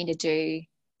work for me to do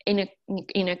in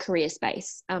a career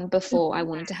space before I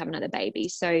wanted to have another baby.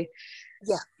 So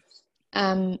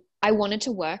I wanted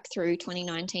to work through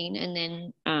 2019, and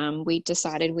then we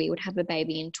decided we would have a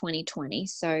baby in 2020.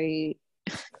 So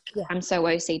I'm so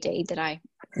OCD that I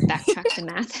backtracked the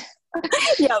math.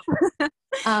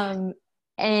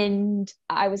 And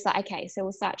I was like, okay, so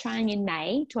we'll start trying in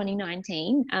May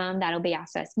 2019. That'll be our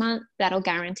first month. That'll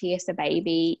guarantee us a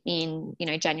baby in, you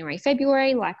know, January,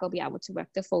 February. Like, I'll be able to work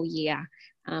the full year.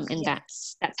 And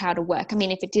that's how to work. I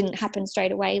mean, if it didn't happen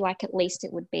straight away, like, at least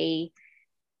it would be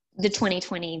the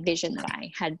 2020 vision that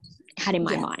I had in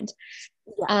my mind.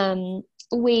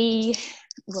 We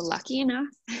were lucky enough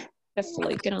to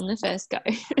fluke it on the first go.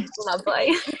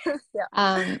 Lovely.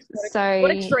 So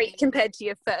what a treat compared to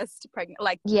your first falling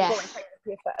pregnant with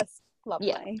your first.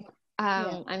 Lovely.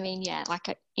 I mean,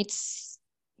 like, it's,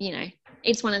 you know,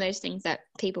 it's one of those things that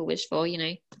people wish for, you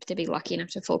know, to be lucky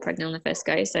enough to fall pregnant on the first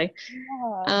go. So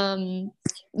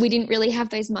we didn't really have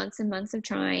those months and months of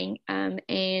trying,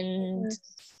 and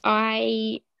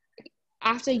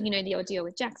after, you know, the ordeal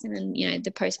with Jackson and, you know, the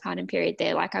postpartum period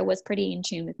there, like, I was pretty in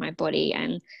tune with my body.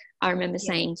 And I remember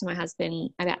saying to my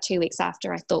husband about 2 weeks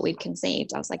after I thought we'd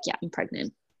conceived, I was like, yeah, I'm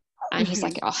pregnant. And he's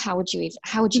like, oh, how would you know?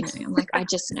 I'm like, I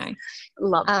just know.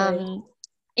 Lovely.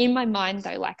 in my mind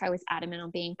though, like I was adamant on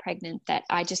being pregnant, that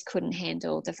I just couldn't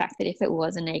handle the fact that if it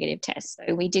was a negative test.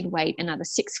 So we did wait another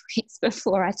 6 weeks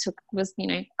before I was,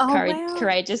 Oh, wow.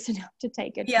 courageous enough to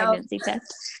take a Yeah. pregnancy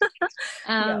test.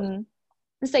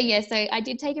 So I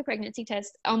did take a pregnancy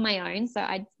test on my own. So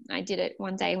I did it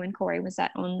one day when Corey was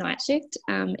on night shift.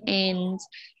 And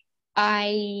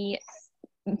I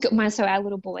got so our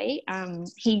little boy,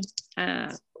 he,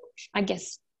 I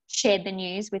guess, shared the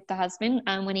news with the husband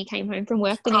when he came home from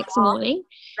work the next morning.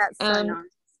 That's so nice.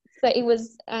 So it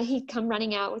was, he'd come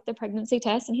running out with the pregnancy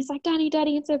test, and he's like, Daddy,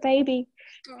 it's a baby.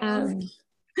 It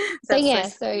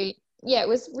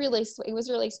was really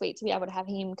sweet to be able to have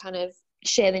him kind of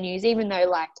share the news, even though,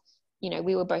 like,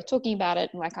 we were both talking about it,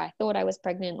 and like I thought I was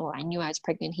pregnant, or I knew I was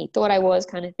pregnant, he thought I was,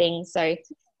 kind of thing. So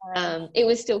it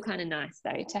was still kind of nice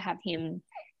though to have him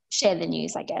share the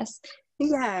news, I guess.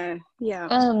 Yeah.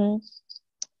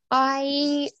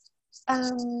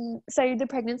 So the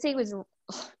pregnancy was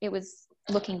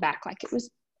looking back, like it was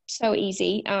so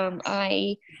easy.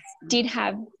 I did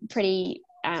have pretty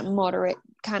moderate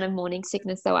kind of morning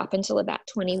sickness though up until about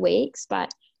 20 weeks,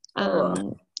 but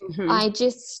I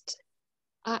just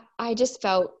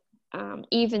felt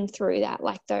even through that,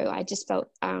 like, though, I just felt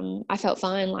I felt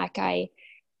fine. Like I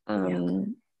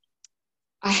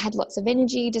had lots of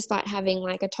energy despite having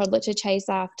like a toddler to chase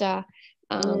after.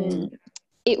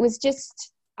 It was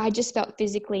just, I just felt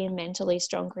physically and mentally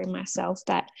stronger in myself,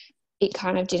 that it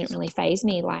kind of didn't really faze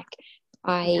me. Like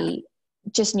I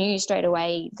just knew straight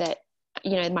away that,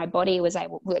 my body was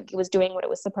doing what it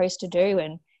was supposed to do.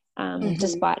 And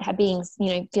despite being,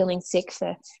 feeling sick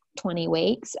for 20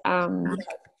 weeks,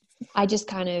 I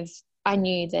just I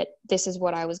knew that this is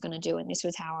what I was going to do, and this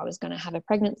was how I was going to have a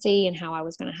pregnancy, and how I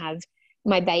was going to have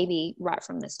my baby right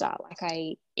from the start. Like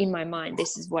in my mind,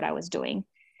 this is what I was doing.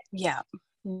 Yeah.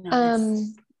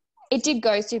 Nice. It did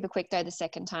go super quick though the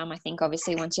second time. I think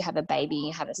obviously once you have a baby,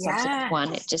 you have a subsequent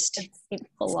one, it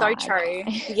so true.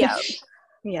 Yeah.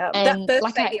 Yeah. And that first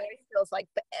like baby always feels like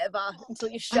forever until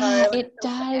you show. It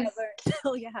does.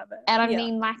 Until you have it. And I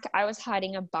mean, like, I was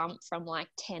hiding a bump from like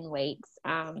 10 weeks.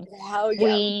 Wow.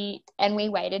 We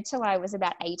waited till I was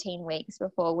about 18 weeks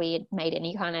before we had made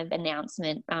any kind of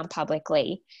announcement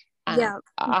publicly. I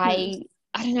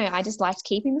don't know, I just liked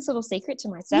keeping this little secret to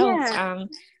myself.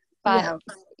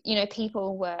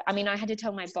 People were, I mean, I had to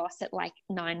tell my boss at like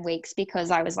 9 weeks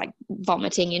because I was like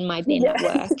vomiting in my bin at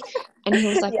work. And he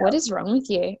was like, what is wrong with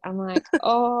you? I'm like,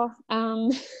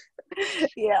 and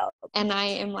I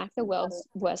am like the world's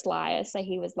worst liar. So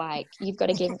he was like, you've got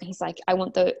to give, he's like, I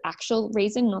want the actual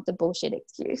reason, not the bullshit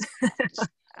excuse.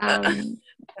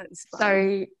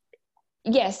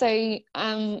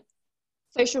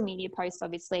 Social media posts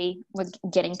obviously were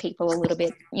getting people a little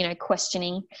bit,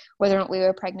 questioning whether or not we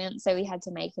were pregnant. So we had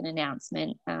to make an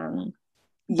announcement.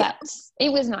 But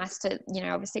it was nice to,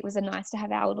 obviously it was nice to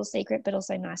have our little secret, but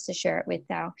also nice to share it with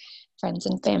our friends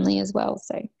and family as well.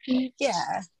 So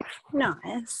yeah,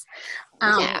 nice.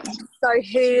 So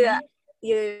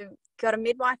you got a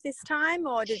midwife this time,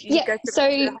 or did you go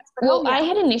through the hospital? I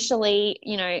had initially,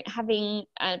 having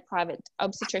a private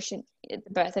obstetrician at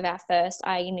the birth of our first,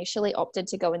 I initially opted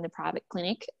to go in the private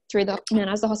clinic through the Mount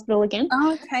Isa Hospital again.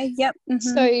 Oh, okay. Yep.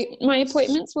 So my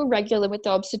appointments were regular with the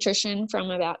obstetrician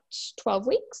from about 12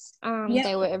 weeks.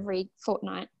 They were every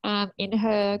fortnight in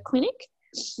her clinic.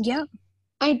 Yeah.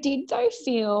 I did though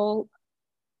feel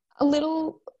a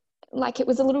little like it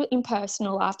was a little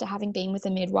impersonal after having been with a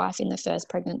midwife in the first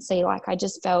pregnancy. Like I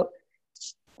just felt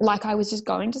like I was just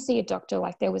going to see a doctor,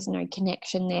 like there was no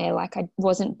connection there, like I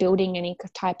wasn't building any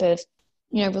type of,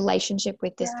 relationship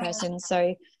with this person.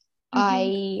 So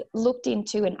I looked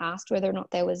into and asked whether or not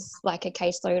there was like a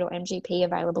caseload or MGP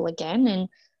available again, and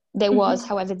there was.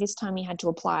 However, this time you had to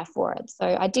apply for it.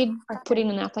 So I did put in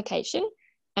an application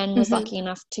and was lucky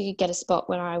enough to get a spot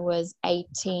when I was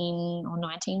 18 or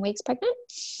 19 weeks pregnant.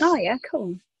 Oh, yeah,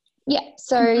 cool. Yeah,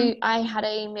 so I had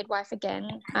a midwife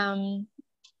again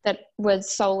that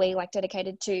was solely like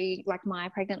dedicated to like my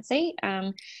pregnancy,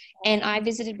 and I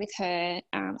visited with her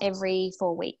every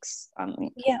 4 weeks on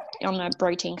a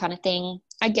routine kind of thing.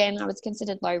 Again, I was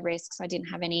considered low risk, so I didn't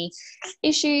have any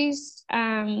issues.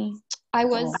 I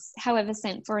was, however,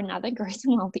 sent for another growth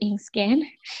and wellbeing scan.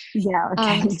 Yeah,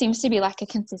 okay. It seems to be like a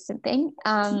consistent thing.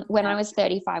 When I was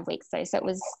 35 weeks, though, so it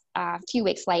was a few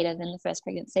weeks later than the first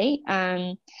pregnancy.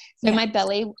 My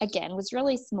belly, again, was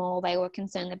really small. They were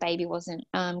concerned the baby wasn't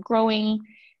growing.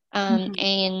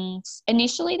 And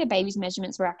initially the baby's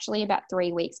measurements were actually about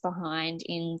 3 weeks behind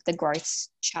in the growth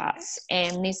charts.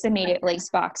 And this immediately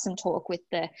sparked some talk with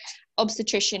the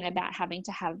obstetrician about having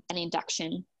to have an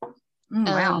induction.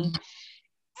 Wow.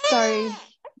 So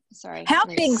Sorry. How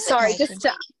Liz. big? Sorry, Okay. just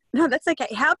to, no, that's okay.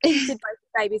 How big did both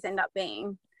babies end up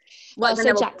being? Well, when so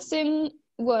they were- Jackson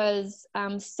was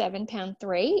 7 pound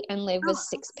 3 and Liv was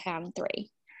 6 pound 3.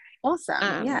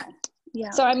 Awesome. Yeah.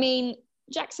 So I mean,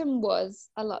 Jackson was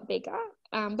a lot bigger,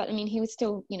 but I mean, he was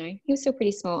still, he was still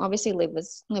pretty small. Obviously, Liv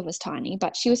was tiny,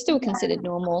 but she was still considered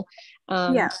normal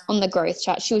on the growth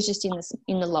chart. She was just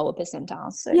in the lower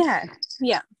percentiles. So Yeah.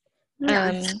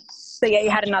 Nice. So you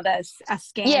had a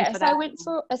scan. Yeah, for so that. I went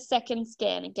for a second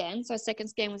scan again. So a second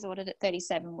scan was ordered at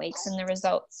 37 weeks, and the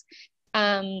results.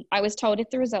 I was told if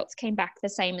the results came back the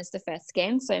same as the first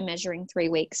scan, so measuring 3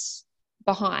 weeks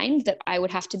behind, that I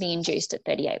would have to be induced at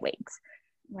 38 weeks.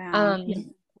 Wow.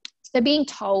 So being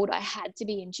told I had to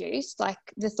be induced, like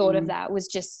the thought of that was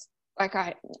just like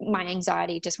my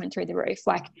anxiety just went through the roof.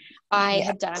 Like I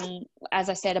had done, as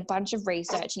I said, a bunch of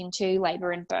research into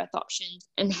labor and birth options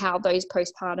and how those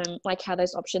postpartum, like how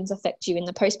those options affect you in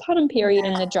the postpartum period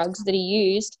and the drugs that are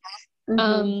used.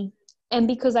 And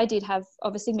because I did have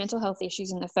obviously mental health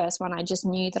issues in the first one, I just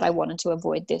knew that I wanted to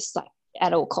avoid this like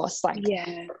at all costs. Like,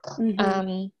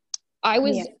 I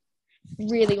was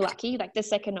really lucky. Like the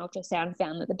second ultrasound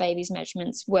found that the baby's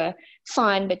measurements were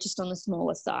fine, but just on the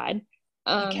smaller side.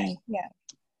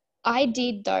 I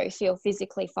did though feel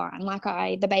physically fine. Like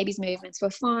the baby's movements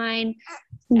were fine,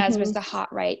 as was the heart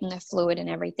rate and the fluid and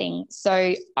everything.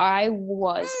 So I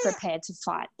was prepared to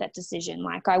fight that decision.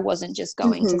 Like I wasn't just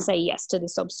going to say yes to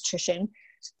this obstetrician.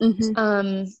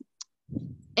 And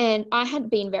I had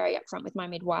been very upfront with my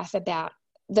midwife about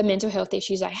the mental health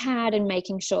issues I had and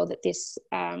making sure that this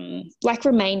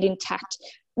remained intact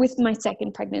with my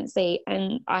second pregnancy.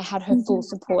 And I had her full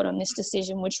support on this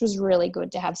decision, which was really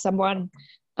good to have someone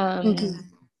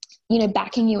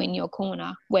backing you in your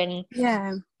corner when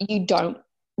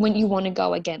when you want to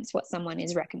go against what someone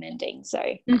is recommending. So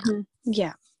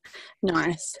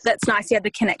nice. That's nice. You had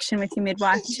the connection with your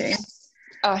midwife too.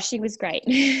 Oh, she was great.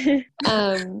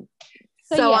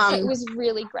 So it was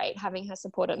really great having her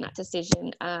support on that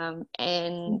decision.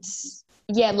 And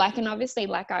obviously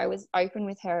I was open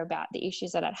with her about the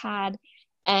issues that I'd had.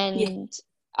 And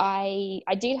I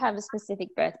did have a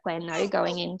specific birth plan though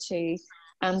going into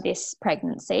this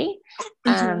pregnancy.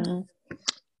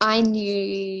 I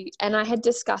knew, and I had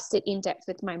discussed it in depth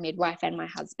with my midwife and my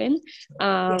husband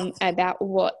about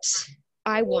what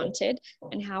I wanted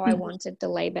and how I wanted the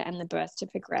labour and the birth to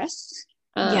progress.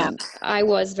 I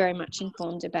was very much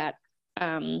informed about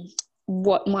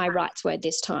what my rights were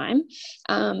this time.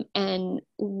 And,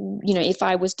 if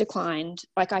I was declined,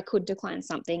 like I could decline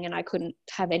something and I couldn't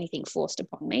have anything forced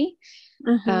upon me.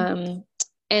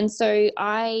 And so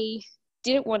I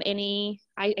didn't want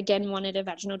I again wanted a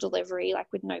vaginal delivery, like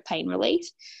with no pain relief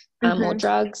or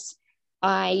drugs.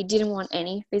 I didn't want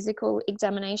any physical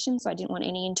examinations. So I didn't want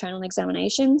any internal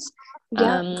examinations.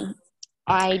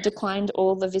 I declined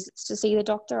all the visits to see the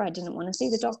doctor. I didn't want to see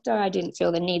the doctor. I didn't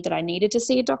feel the need that I needed to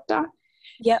see a doctor.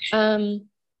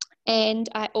 And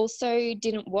I also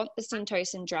didn't want the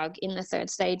Syntocin drug in the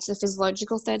third stage, the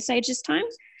physiological third stage this time.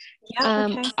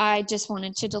 I just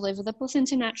wanted to deliver the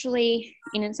placenta naturally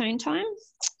in its own time.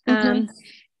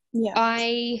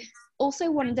 I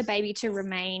also wanted the baby to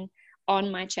remain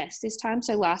on my chest this time.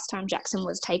 So last time Jackson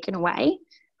was taken away.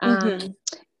 And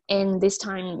this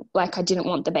time, like, I didn't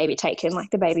want the baby taken. Like,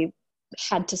 the baby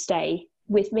had to stay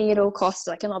with me at all costs,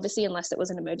 like, and obviously unless it was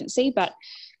an emergency. But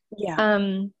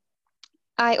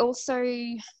I also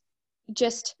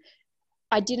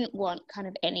I didn't want kind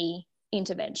of any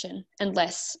intervention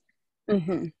unless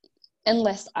it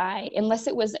was,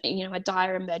 a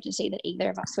dire emergency that either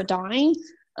of us were dying.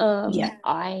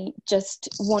 I just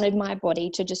wanted my body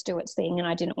to just do its thing, and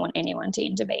I didn't want anyone to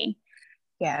intervene.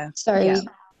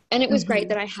 And it was great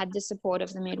that I had the support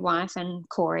of the midwife and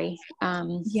Corey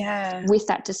with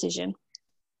that decision.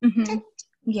 So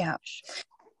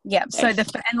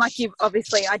and like you've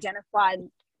obviously identified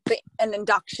an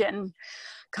induction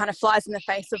kind of flies in the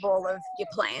face of all of your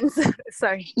plans.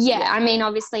 I mean,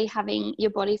 obviously having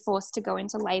your body forced to go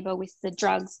into labor with the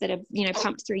drugs that are,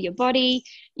 pumped through your body,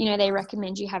 they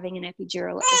recommend you having an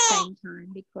epidural at the same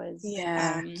time because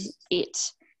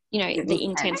the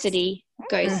intensity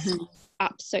goes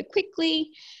up so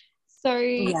quickly. So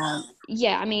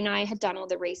I mean, I had done all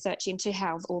the research into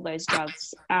how all those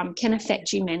drugs can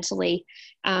affect you mentally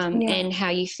and how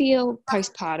you feel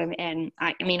postpartum. And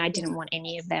I mean, I didn't want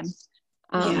any of them.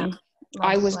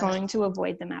 I was going to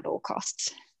avoid them at all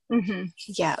costs.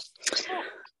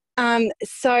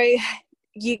 So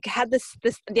you had the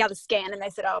other scan and they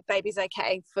said, oh, baby's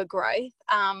okay for growth.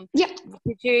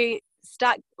 Did you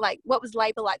start, like, what was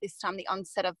labour like this time, the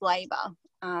onset of labour?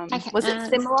 Was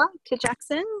it similar to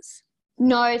Jackson's?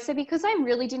 No, so because I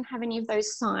really didn't have any of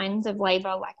those signs of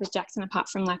labor, like with Jackson, apart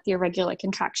from like the irregular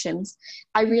contractions,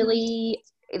 I really,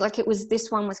 like this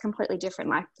one was completely different.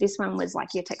 Like this one was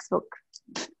like your textbook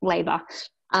labor.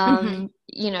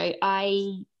 You know,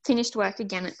 I finished work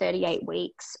again at 38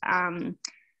 weeks.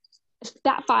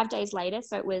 About 5 days later,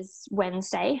 so it was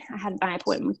Wednesday, I had my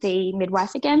appointment with the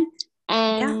midwife again.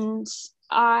 And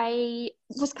I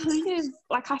was kind of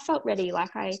like, I felt ready.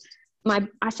 Like I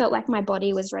felt like my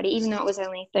body was ready, even though it was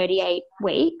only 38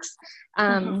 weeks.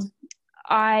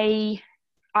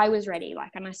 I was ready.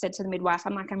 Like, and I said to the midwife,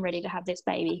 I'm like, I'm ready to have this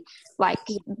baby. Like,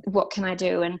 what can I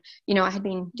do? And, you know, I had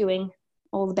been doing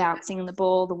all the bouncing and the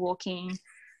ball, the walking,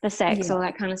 the sex, all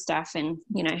that kind of stuff. And,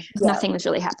 you know, nothing was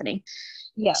really happening.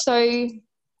 So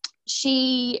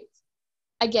she,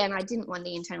 again, I didn't want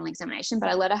the internal examination, but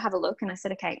I let her have a look and I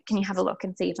said, okay, can you have a look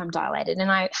and see if I'm dilated?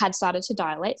 And I had started to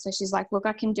dilate. So she's like, look,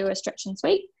 I can do a stretch and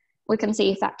sweep. We can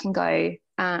see if that can go, you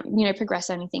know, progress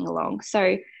anything along.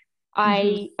 So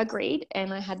I agreed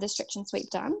and I had the stretch and sweep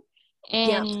done.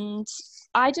 And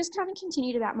I just kind of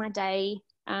continued about my day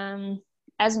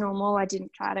as normal. I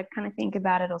didn't try to kind of think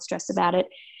about it or stress about it.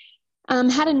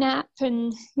 Had a nap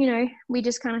and, you know, we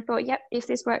just kind of thought, yep, if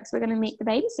this works, we're going to meet the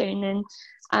baby soon. And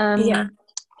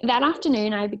that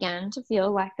afternoon I began to feel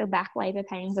like the back labor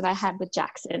pains that I had with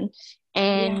Jackson.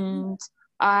 And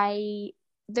the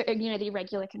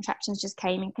irregular contractions just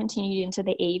came and continued into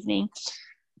the evening.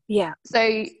 So,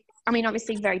 I mean,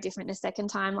 obviously very different the second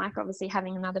time, like obviously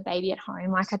having another baby at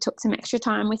home. Like I took some extra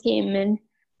time with him and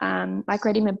like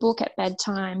read him a book at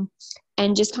bedtime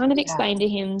and just kind of explained to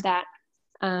him that,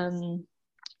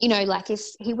 you know, like if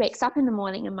he wakes up in the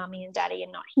morning and mummy and daddy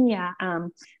are not here,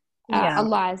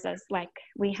 Eliza's, like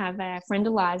we have a friend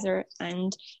Eliza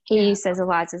and he says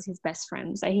Eliza's his best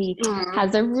friend, so he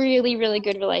has a really, really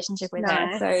good relationship with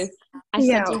her. So I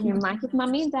said to him, like, if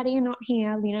mummy and daddy are not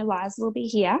here, you know, Eliza will be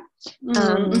here,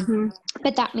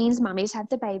 but that means mummy's had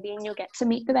the baby and you'll get to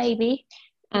meet the baby.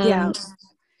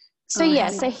 So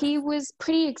he was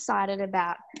pretty excited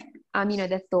about you know,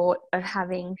 the thought of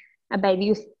having a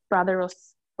baby brother,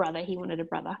 he wanted a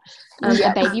brother,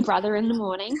 a baby brother in the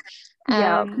morning.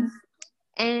 And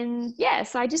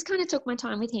so I just kind of took my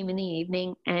time with him in the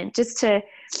evening, and just to,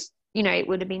 you know, it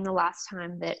would have been the last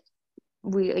time that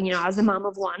we, you know, I was a mum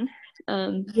of one.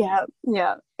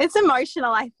 It's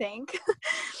emotional, I think.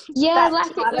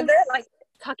 Like like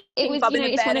tucking Bob in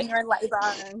the bed and you're in labor.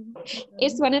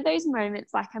 It's one of those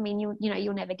moments, like, I mean, you know,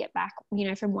 you'll never get back, you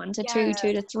know, from 1 to 2,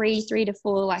 2 to 3, 3 to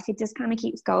 4, like it just kind of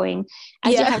keeps going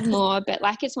as you have more. But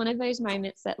like, it's one of those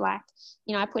moments that, like,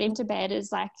 you know, I put him to bed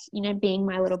as like, you know, being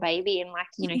my little baby, and like,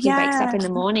 you know, he wakes up in the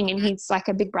morning and he's like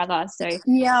a big brother. So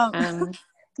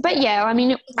but I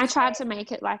mean, I tried to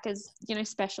make it like as, you know,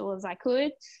 special as I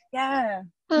could.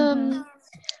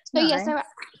 So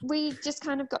we just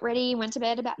kind of got ready, went to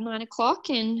bed about 9 o'clock,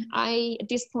 and at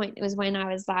this point, it was when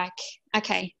I was like,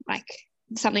 okay, like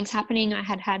something's happening. I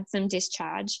had some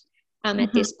discharge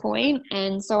at this point.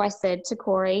 And so I said to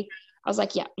Corey, I was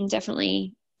like, yeah, I'm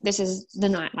definitely, this is the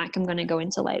night, like I'm going to go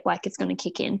into late, like it's going to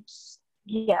kick in.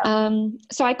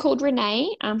 So I called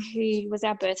Renee, who was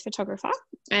our birth photographer,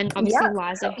 and obviously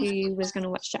Liza, who was going to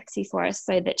watch Jaxie for us,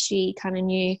 so that she kind of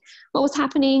knew what was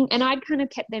happening. And I'd kind of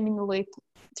kept them in the loop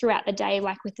throughout the day,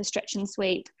 like with the stretch and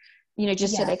sweep, you know,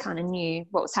 just so they kind of knew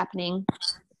what was happening.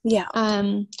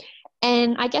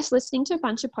 And I guess listening to a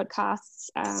bunch of podcasts,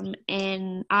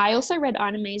 and I also read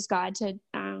Ina May's Guide to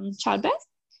Childbirth.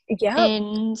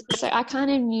 And so I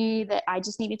kind of knew that I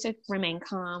just needed to remain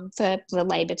calm for the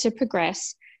labour to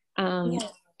progress, and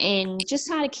just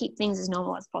try to keep things as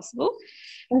normal as possible.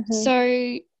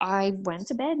 So I went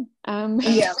to bed. You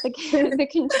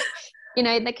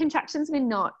know, the contractions were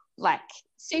not like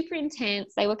super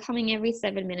intense. They were coming every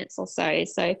 7 minutes or so.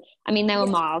 So, I mean, they were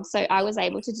mild. So I was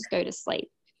able to just go to sleep.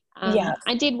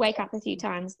 I did wake up a few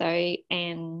times though,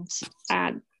 and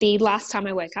the last time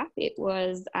I woke up, it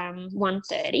was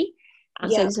 1:30.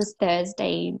 So this was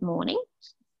Thursday morning.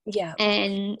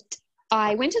 And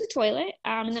I went to the toilet,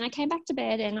 and then I came back to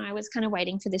bed, and I was kind of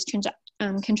waiting for this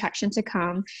contraction to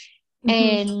come.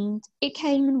 And it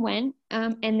came and went,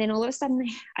 and then all of a sudden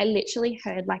I literally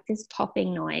heard like this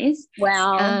popping noise.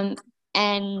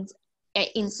 And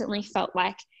it instantly felt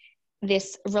like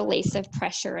this release of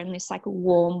pressure and this like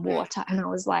warm water, and I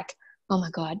was like, oh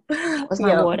my God, that was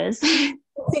my waters.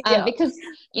 Because,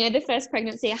 you know, the first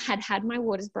pregnancy I had my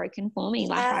waters broken for me.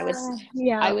 Like I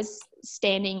was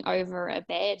standing over a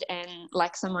bed, and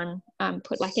like someone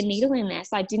put like a needle in there,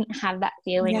 so I didn't have that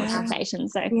feeling of sensation.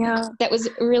 So that was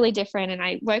really different. And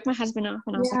I woke my husband up,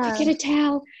 and I was like, get a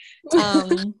towel.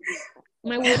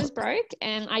 my waters broke,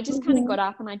 and I just kind of got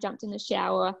up and I jumped in the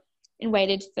shower and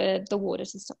waited for the water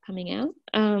to stop coming out.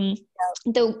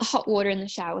 The hot water in the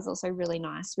shower was also really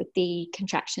nice with the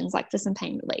contractions, like for some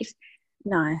pain relief.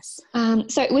 Nice.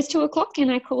 So it was 2:00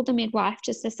 and I called the midwife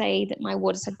just to say that my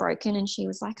waters had broken, and she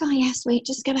was like, oh yeah, sweet,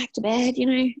 just go back to bed. You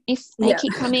know, if they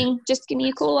keep coming, just give me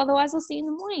a call. Otherwise I'll see you in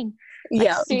the morning.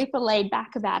 Like, super laid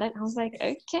back about it. I was like,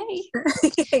 okay.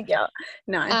 Yeah.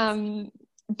 Nice.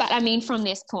 But I mean, from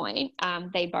this point,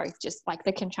 they both just like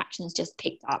the contractions just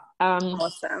picked up.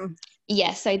 Awesome.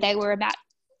 Yeah. So they were about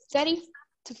 30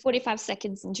 to 45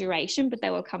 seconds in duration, but they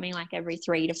were coming like every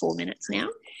 3 to 4 minutes now.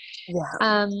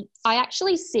 Yeah. I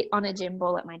actually sit on a gym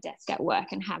ball at my desk at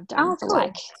work and have done for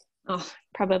like,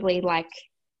 probably like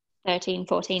 13,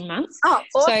 14 months. Oh,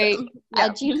 awesome. So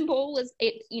a gym ball is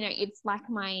it's like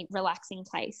my relaxing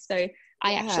place. So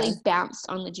I actually bounced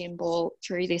on the gym ball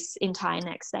through this entire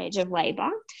next stage of labor.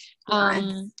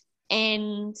 Nice.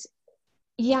 And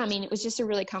yeah, I mean, it was just a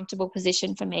really comfortable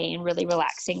position for me and really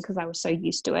relaxing because I was so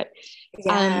used to it.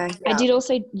 I did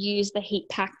also use the heat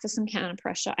pack for some counter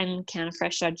pressure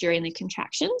during the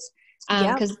contractions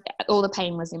because all the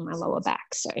pain was in my lower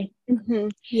back. So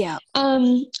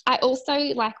I also,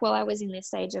 like, while I was in this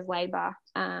stage of labor,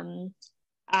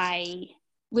 I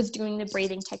was doing the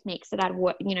breathing techniques that I'd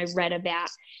read about,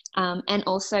 and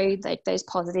also those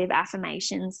positive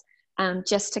affirmations,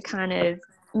 just to kind of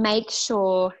make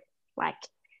sure, like,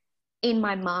 in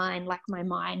my mind, like my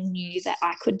mind knew that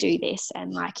I could do this,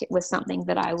 and like it was something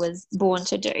that I was born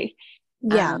to do.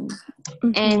 And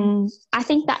I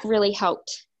think that really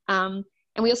helped. And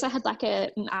we also had like a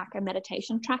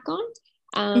meditation track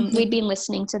on. We'd been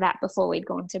listening to that before we'd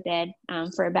gone to bed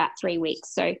for about 3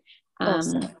 weeks. So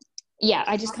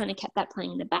I just kind of kept that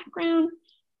playing in the background.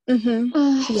 So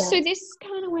this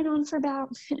kind of went on for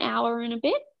about an hour and a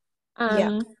bit.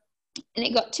 And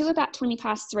it got to about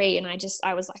 3:20, and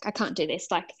I was like, I can't do this.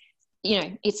 Like,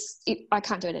 I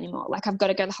can't do it anymore. Like, I've got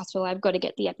to go to the hospital. I've got to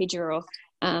get the epidural.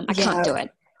 I can't do it.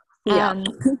 And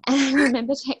I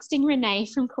remember texting Renee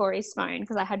from Corey's phone,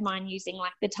 because I had mine using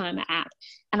like the timer app.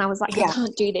 And I was like, I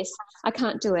can't do this. I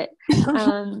can't do it.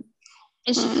 And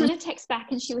she kind of texts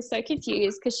back, and she was so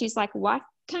confused because she's like, why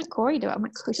can't Corey do it? I'm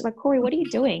like, she's like, Corey, what are you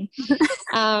doing?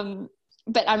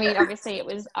 But I mean, obviously it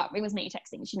was me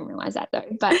texting. She didn't realize that though.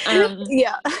 But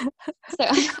so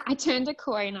I turned to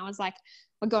Corey and I was like,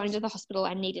 we're going to the hospital.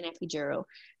 I need an epidural.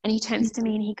 And he turns to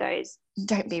me and he goes,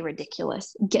 don't be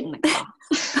ridiculous. Get in the car.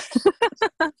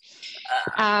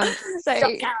 So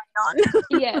carrying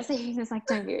on. So he was like,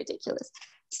 don't be ridiculous.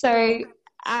 So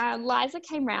Liza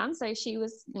came round. So she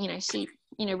was, she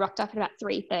rocked up at about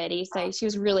 3:30. So she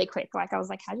was really quick. Like, I was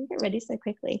like, how did you get ready so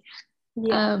quickly?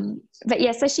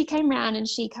 So she came round and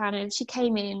she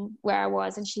came in where I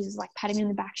was, and she was like patting me in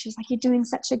the back. She was like, you're doing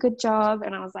such a good job.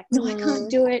 And I was like, no, I can't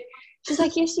do it. She's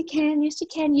like, yes you can,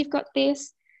 you've got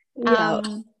this.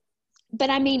 But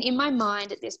I mean, in my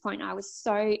mind at this point, I was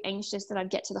so anxious that I'd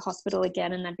get to the hospital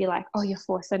again and they'd be like, oh, you're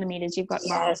 4 centimeters, you've got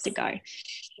miles to go.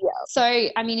 So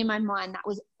I mean, in my mind, that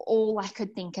was all I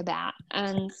could think about.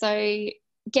 And so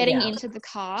getting into the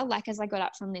car, like, as I got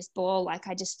up from this ball, like,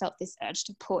 I just felt this urge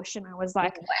to push, and I was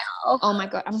like, oh my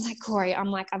God. I was like, Corey,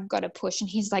 I've got to push. And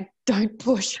he's like, don't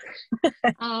push.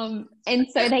 And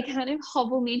so they kind of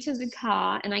hobble me to the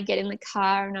car, and I get in the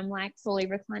car, and I'm like fully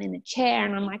reclining in the chair,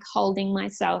 and I'm like holding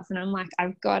myself, and I'm like,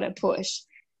 I've got to push.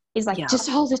 He's like, just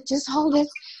hold it.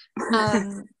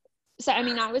 So, I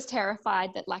mean, I was terrified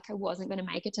that, like, I wasn't going to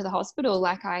make it to the hospital.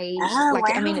 Like, I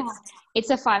mean, it's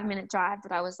a 5-minute drive,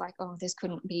 but I was like, oh, this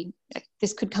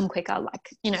could come quicker. Like,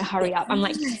 hurry up. I'm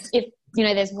like, if,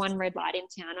 there's one red light in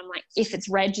town, I'm like, if it's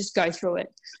red, just go through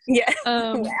it.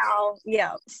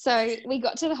 So we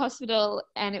got to the hospital,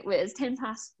 and it was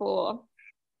 4:10.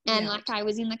 And like, I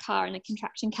was in the car, and a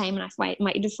contraction came, and I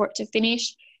waited for it to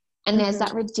finish. And there's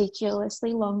that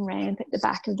ridiculously long ramp at the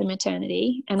back of the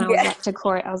maternity. And I was like to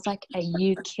Corey, I was like, are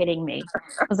you kidding me?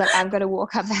 I was like, I've got to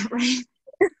walk up that ramp.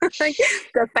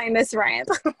 The famous ramp.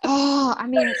 Oh, I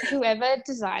mean, whoever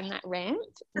designed that ramp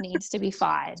needs to be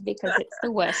fired, because it's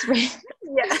the worst ramp.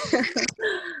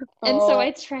 And so I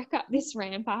trek up this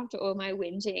ramp after all my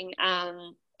whinging.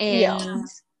 And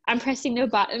I'm pressing the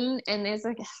button, and there's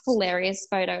like a hilarious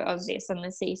photo of this on the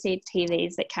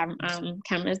CCTVs that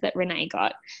cameras that Renee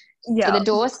got. So the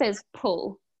door says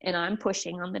pull, and I'm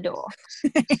pushing on the door,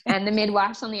 and the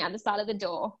midwife's on the other side of the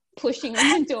door pushing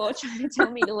on the door, trying to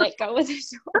tell me to let go of the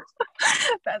door.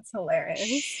 That's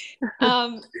hilarious.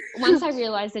 Once I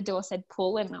realized the door said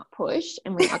pull and not push,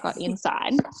 and when I got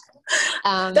inside,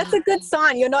 that's a good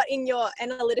sign. You're not in your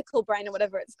analytical brain or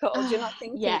whatever it's called. You're not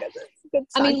thinking of it. Good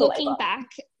I mean, sign for looking labour. back,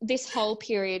 this whole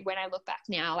period, when I look back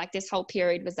now, like this whole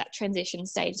period was that transition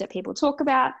stage that people talk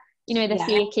about. You know, the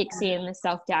fear kicks in, the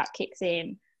self-doubt kicks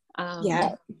in.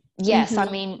 Yes, I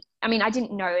mean, I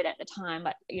didn't know it at the time,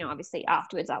 but, you know, obviously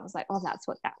afterwards I was like, oh, that's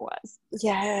what that was.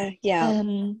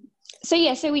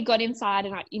 So we got inside,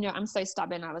 and I'm so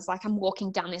stubborn. I was like, I'm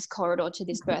walking down this corridor to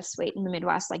this birth suite, and the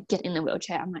midwife's like, get in the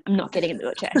wheelchair. I'm like, I'm not getting in the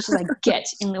wheelchair. She's like, get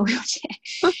in the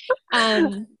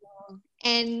wheelchair.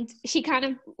 And she kind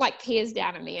of like peers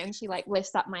down at me, and she like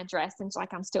lifts up my dress, and she's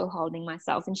like, I'm still holding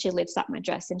myself, and she lifts up my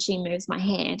dress and she moves my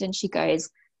hand, and she goes,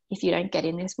 if you don't get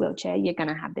in this wheelchair, you're going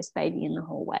to have this baby in the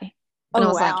hallway. And I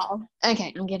was like,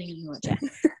 okay, I'm getting in the wheelchair.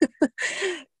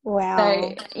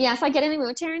 So I get in the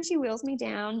wheelchair, and she wheels me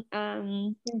down.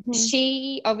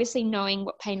 She, obviously knowing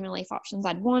what pain relief options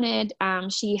I'd wanted,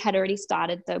 she had already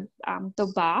started the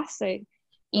bath, so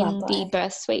in the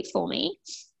birth suite for me.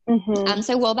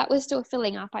 So while that was still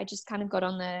filling up, I just kind of got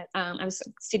on the I was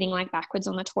sitting like backwards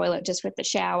on the toilet, just with the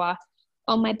shower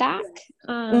on my back.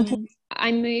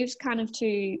 I moved kind of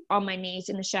to on my knees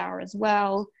in the shower as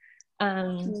well.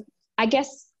 I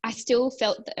guess I still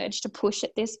felt the urge to push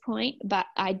at this point, but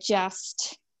I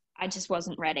just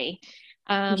wasn't ready.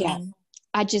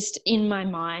 I just, in my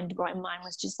mind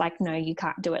was just like, no, you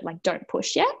can't do it. Like, don't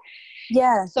push yet.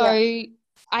 So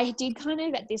I did kind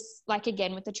of at this, like,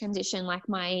 again, with the transition, like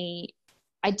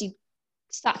I did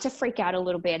start to freak out a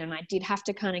little bit, and I did have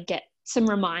to kind of get some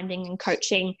reminding and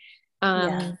coaching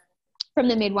from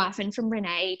the midwife and from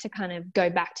Renee to kind of go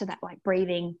back to that like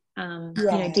breathing,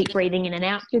 deep breathing in and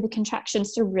out through the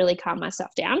contractions to really calm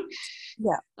myself down.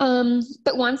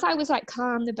 But once I was like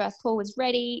calm, the birth pool was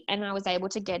ready, and I was able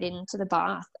to get into the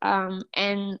bath.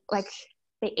 And like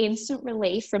the instant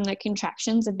relief from the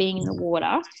contractions of being in the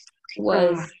water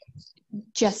was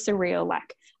just surreal.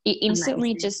 Like you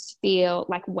instantly just feel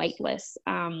like weightless.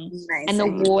 And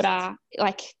the water,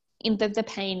 like in the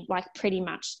pain, like pretty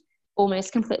much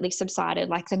almost completely subsided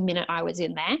like the minute I was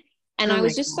in there. And I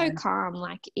was just so calm.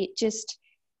 Like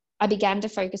I began to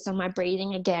focus on my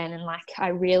breathing again. And like, I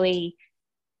really,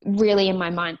 really in my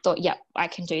mind thought, yep, I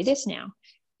can do this now.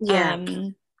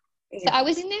 So I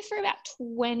was in there for about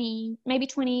 20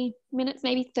 minutes,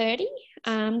 maybe 30.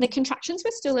 The contractions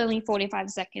were still only 45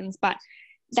 seconds, but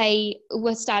they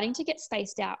were starting to get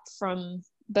spaced out from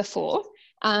before.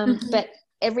 But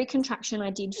every contraction I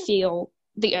did feel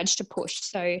the urge to push.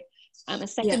 So a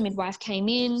second midwife came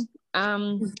in,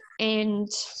 and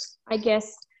I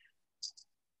guess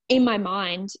in my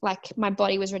mind, like my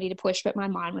body was ready to push, but my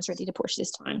mind was ready to push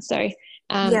this time. So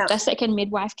the second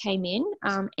midwife came in,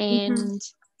 and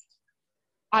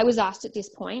I was asked at this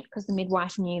point, because the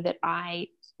midwife knew that I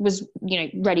was,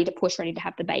 ready to push, ready to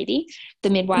have the baby. The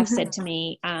midwife said to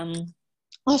me,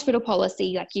 hospital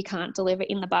policy, like you can't deliver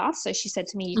in the bath. So she said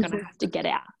to me, you're going to have to get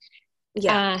out.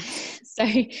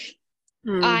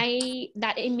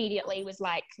 That immediately was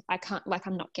like,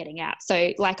 I'm not getting out.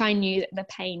 So like I knew that the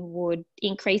pain would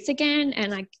increase again,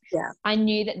 and I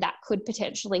knew that could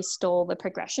potentially stall the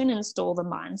progression and stall the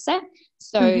mindset.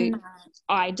 So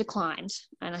I declined,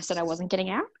 and I said I wasn't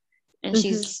getting out. And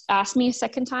she's asked me a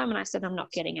second time, and I said I'm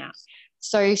not getting out.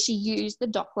 So she used the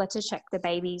Doppler to check the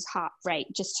baby's heart rate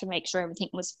just to make sure everything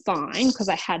was fine, because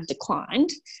I had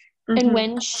declined. And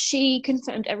when she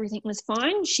confirmed everything was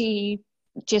fine, she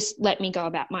just let me go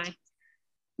about my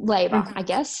labor, I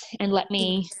guess, and let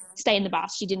me stay in the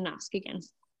bath. She didn't ask again.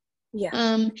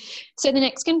 So the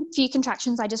next few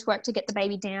contractions, I just worked to get the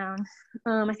baby down.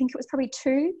 I think it was probably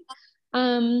 2.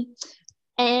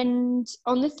 And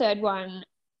on the third one,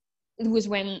 it was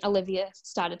when Olivia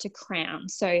started to crown.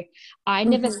 So I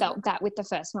never felt that with the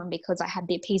first one, because I had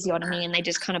the episiotomy and they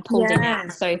just kind of pulled him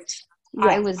out. So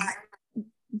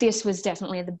this was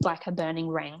definitely like a burning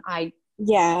ring. I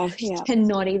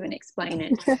cannot even explain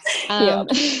it.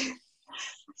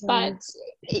 But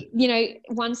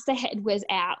once the head was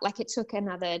out, like it took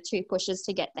another 2 pushes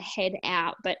to get the head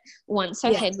out, but once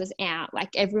her head was out, like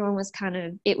everyone was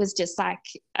it was just like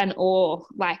an awe.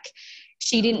 Like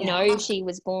she didn't know she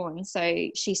was born, so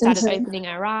she started opening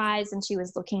her eyes, and she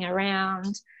was looking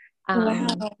around.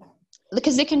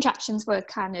 Because the contractions were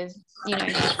kind of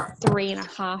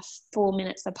 3.5, 4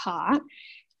 minutes apart.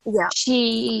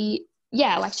 She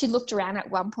looked around at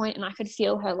one point, and I could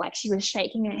feel her, like she was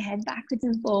shaking her head backwards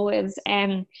and forwards.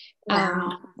 And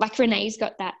like Renee's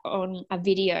got that on a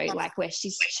video, like where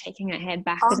she's shaking her head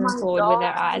backwards and forward with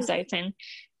her eyes open.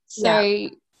 So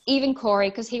even Corey,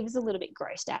 because he was a little bit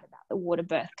grossed out about the water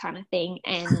birth kind of thing,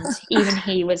 and even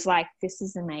he was like, this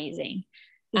is amazing.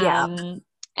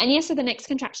 So the next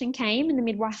contraction came, and the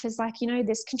midwife was like,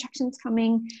 this contraction's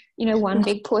coming, one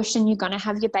big push, and you're going to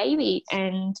have your baby.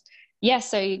 And yeah,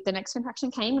 so the next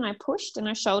contraction came and I pushed and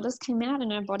her shoulders came out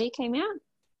and her body came out.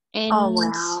 Oh, And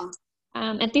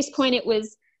wow. at this point it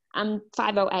was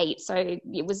 5:08, so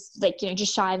it was like,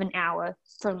 just shy of an hour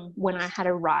from when I had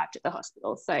arrived at the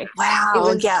hospital. So Wow. it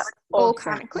was all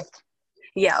Awesome. kind of quick.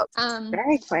 Yeah. Um,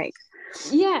 Very quick.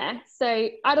 yeah. So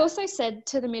I'd also said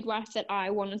to the midwife that I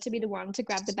wanted to be the one to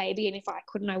grab the baby, and if I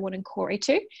couldn't, I wanted Corey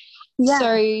to. Yeah.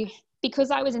 So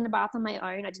because I was in the bath on my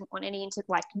own, I didn't want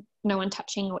no one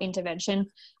touching or intervention.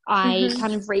 I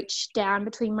kind of reached down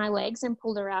between my legs and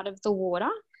pulled her out of the water.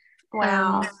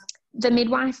 Wow. The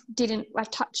midwife didn't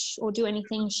touch or do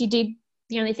anything.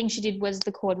 The only thing she did was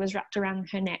the cord was wrapped around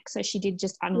her neck, so she did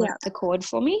just unlock the cord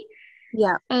for me.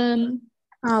 Yeah.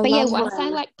 But yeah, once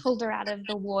I pulled her out of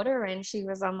the water and she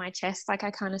was on my chest, I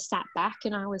kind of sat back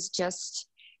and I was just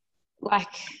it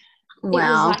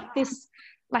was this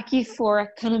euphoric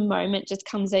kind of moment just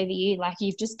comes over you,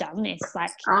 you've just done this,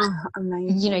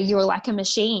 amazing. You're like a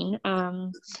machine.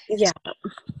 Yeah.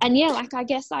 And yeah, I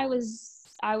guess I was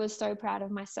so proud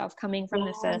of myself coming from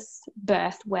the first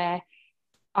birth where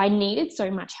I needed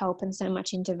so much help and so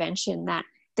much intervention that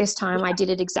this time I did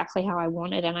it exactly how I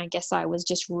wanted, and I guess I was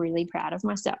just really proud of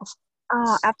myself.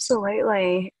 Oh,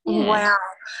 absolutely. Yeah. Wow.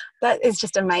 That is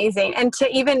just amazing. And to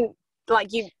even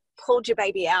you pulled your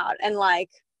baby out and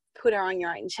put her on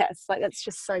your own chest, that's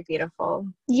just so beautiful.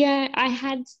 Yeah, I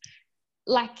had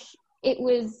it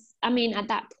was, at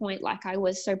that point, I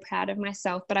was so proud of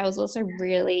myself, but I was also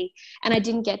really, and I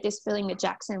didn't get this feeling with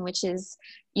Jackson, which is,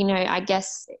 I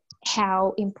guess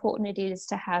how important it is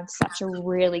to have such a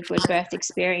really good birth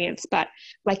experience. But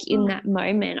in that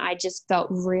moment, I just felt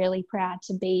really proud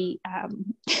to be,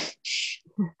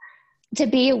 to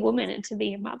be a woman and to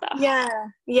be a mother. Yeah.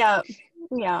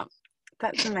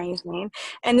 That's amazing.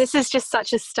 And this is just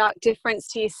such a stark difference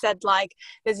to, you said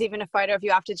there's even a photo of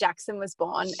you after Jackson was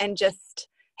born and just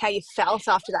how you felt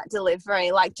after that delivery,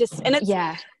 and it's,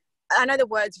 I know the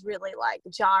word's really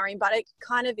jarring, but it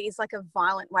kind of is a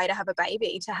violent way to have a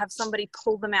baby, to have somebody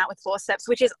pull them out with forceps,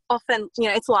 which is often,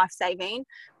 it's life-saving.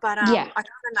 But I can't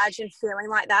imagine feeling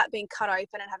like that, being cut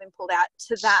open and having pulled out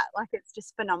to that. It's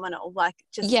just phenomenal.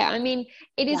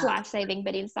 It is life-saving,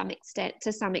 but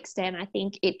to some extent, I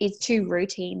think it is too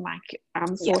routine.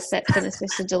 Forceps and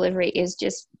assisted delivery is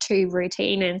just too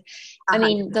routine. And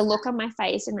 100%. The look on my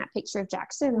face in that picture of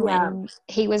Jackson when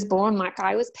he was born,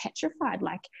 I was petrified.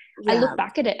 I look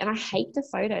back at it and I hate the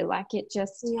photo.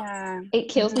 It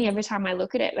kills me every time I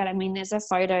look at it. But there's a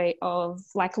photo of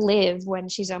Liv when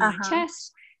she's on my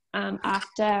chest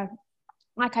after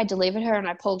I delivered her and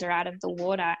I pulled her out of the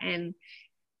water, and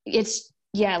it's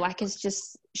it's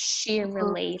just sheer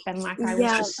relief, and I was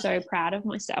just so proud of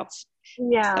myself.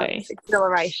 It's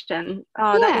exhilaration.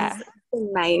 That is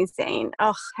amazing.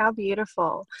 Oh, how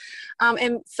beautiful.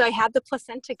 And so how'd the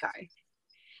placenta go?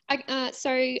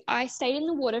 So I stayed in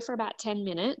the water for about 10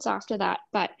 minutes after that.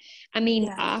 But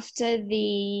after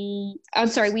I'm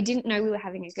sorry, we didn't know we were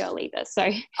having a girl either. So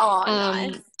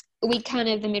nice.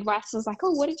 The midwife was like,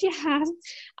 oh, what did you have?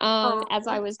 As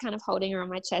I was kind of holding her on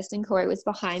my chest, and Corey was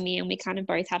behind me, and we kind of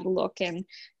both had a look, and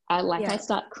I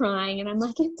start crying, and I'm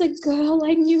like, it's a girl.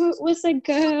 I knew it was a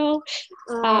girl.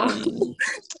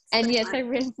 And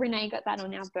so Renee got that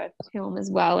on our birth film as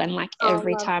well. And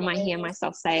every time I hear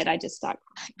myself say it, I just start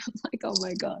crying. I'm like, oh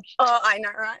my gosh. Oh, I know,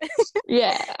 right?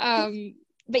 Yeah.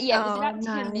 But yeah, it was about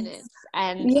 10 minutes,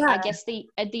 and I guess the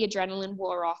adrenaline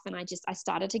wore off, and I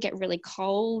started to get really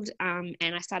cold, and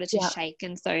I started to shake.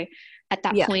 And so at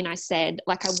that point I said,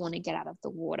 I want to get out of the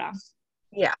water.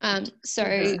 Yeah.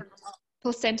 So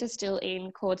placenta still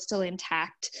in, cord still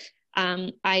intact.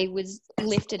 I was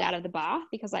lifted out of the bath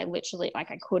because I literally, I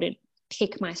couldn't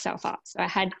pick myself up. So I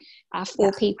had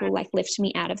 4 people lift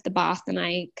me out of the bath, and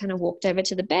I kind of walked over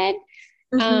to the bed.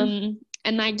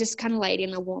 And I just kind of laid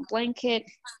in a warm blanket,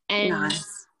 and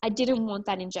I didn't want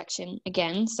that injection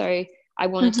again. So I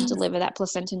wanted to deliver that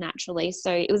placenta naturally.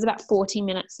 So it was about 40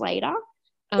 minutes later.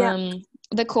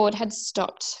 The cord had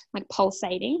stopped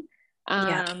pulsating.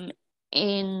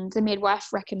 And the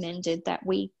midwife recommended that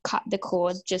we cut the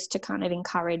cord just to kind of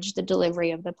encourage the delivery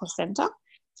of the placenta.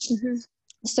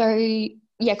 So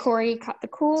Corey cut the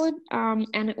cord,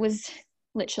 and it was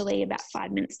literally about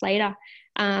 5 minutes later.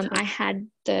 I had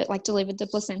delivered the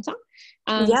placenta.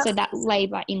 So that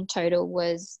labor in total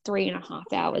was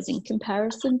 3.5 hours in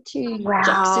comparison to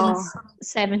Jackson's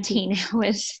 17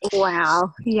 hours.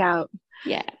 Wow. Yeah.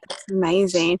 Yeah. That's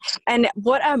amazing. And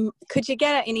what could you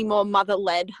get any more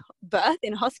mother-led birth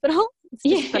in hospital? It's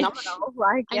just phenomenal.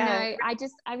 I know.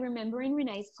 I remember in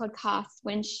Renee's podcast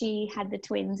when she had the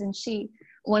twins, and she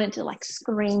wanted to like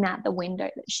scream out the window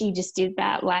that she just did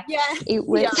that. Like it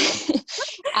was,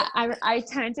 I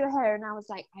turned to her and I was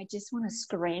like, I just want to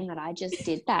scream that I just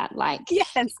did that. Like,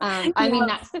 I mean,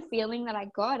 that's the feeling that I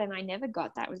got, and I never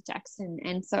got that with Jackson.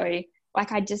 And so like,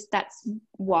 that's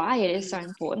why it is so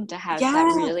important to have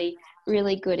that really,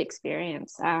 really good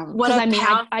experience.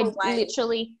 Because I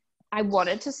literally, I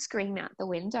wanted to scream out the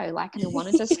window, like, and I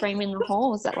wanted to scream in the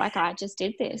halls that like, I just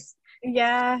did this.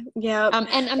 Yeah.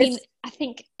 And I mean, I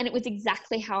think, and it was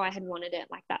exactly how I had wanted it.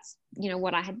 Like that's,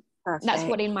 what I had, that's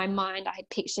what in my mind I had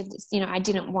pictured this, I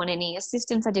didn't want any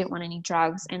assistance. I didn't want any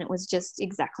drugs. And it was just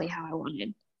exactly how I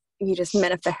wanted. You just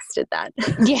manifested that.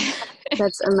 Yeah.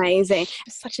 That's amazing.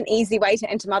 It's such an easy way to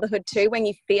enter motherhood too, when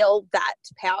you feel that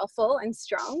powerful and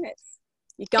strong.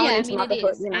 You're going into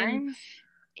motherhood, And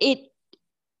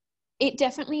it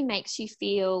definitely makes you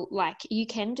feel like you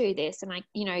can do this. And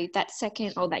that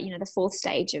second, or that, the fourth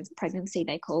stage of pregnancy,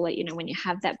 they call it, when you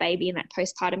have that baby in that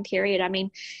postpartum period, I mean,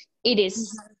 it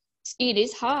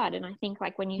is hard. And I think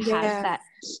like when you have that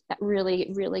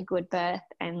really, really good birth,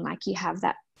 and like you have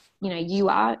that,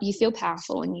 you feel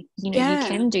powerful, and you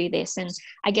can do this. And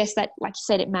I guess that, like you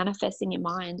said, it manifests in your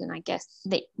mind. And I guess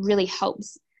that really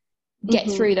helps get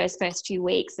through those first few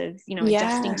weeks of,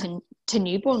 adjusting to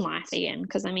newborn life again.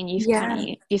 Because I mean,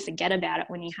 you forget about it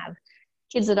when you have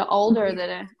kids that are older, that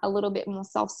are a little bit more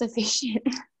self-sufficient.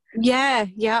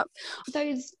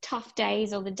 Those tough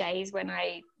days, or the days when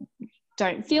I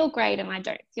don't feel great and I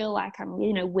don't feel like I'm,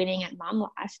 winning at mum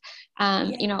life,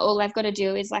 all I've got to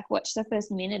do is like watch the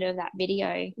first minute of that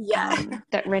video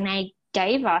that Renee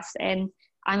gave us. And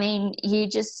I mean,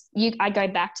 I go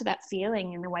back to that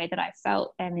feeling in the way that I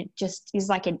felt, and it just is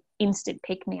like an instant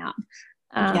pick me up.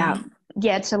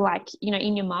 To like,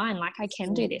 in your mind, like I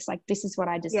can do this, like this is what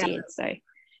I just did. So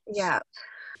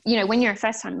when you're a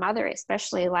first time mother,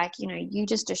 especially, like, you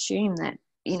just assume that,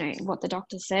 what the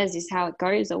doctor says is how it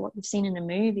goes, or what you've seen in a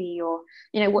movie, or,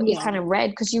 what you've kind of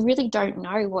read, because you really don't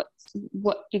know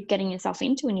what you're getting yourself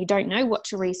into, and you don't know what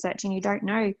to research, and you don't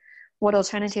know what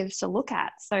alternatives to look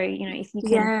at. So, if you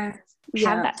can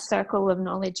have that circle of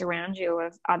knowledge around you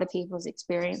of other people's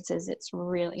experiences, it's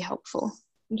really helpful.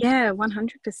 Yeah,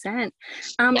 100%.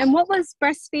 And what was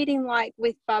breastfeeding like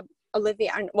with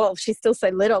Olivia? And well, she's still so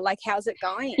little, like how's it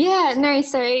going?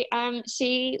 So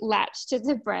she latched to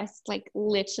the breast, like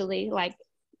literally, like,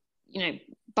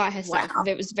 by herself.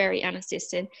 It was very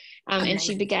unassisted. And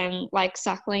she began like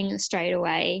suckling straight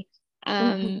away.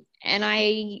 And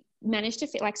I managed to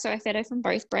fit, like, so I fed her from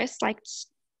both breasts, like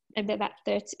about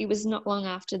 30, it was not long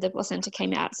after the placenta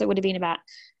came out, so it would have been about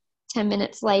 10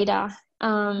 minutes later.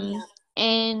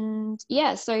 And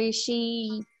so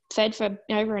she fed for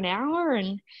over an hour,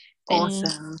 and then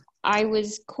awesome. I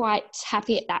was quite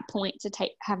happy at that point to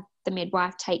have the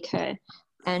midwife take her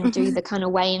and do the kind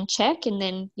of weigh and check. And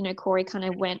then, Corey kind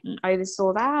of went and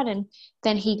oversaw that, and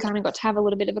then he kind of got to have a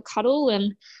little bit of a cuddle,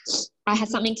 and I had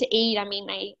something to eat. I mean,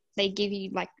 they give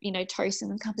you like, toast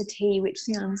and a cup of tea, which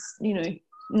sounds,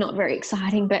 not very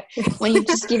exciting, but when you've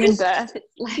just given birth,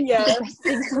 it's like the best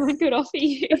thing someone could offer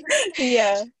you.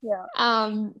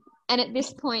 And at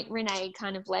this point, Renee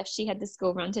kind of left. She had the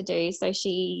school run to do, so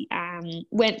she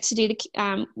went to do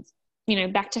the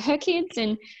back to her kids.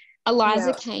 And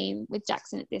Eliza came with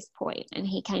Jackson at this point, and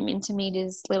he came in to meet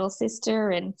his little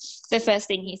sister, and the first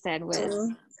thing he said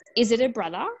was, "Is it a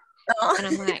brother?" And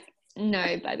I'm like,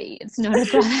 "No, baby, it's not a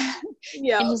brother."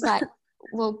 And he's like,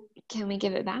 "Well, can we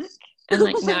give it back?" I'm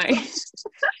like, "No, we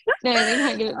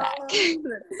can't give it back."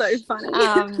 That's so funny.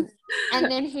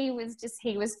 And then he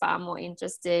was far more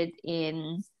interested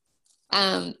in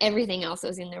everything else that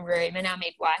was in the room, and our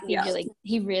midwife,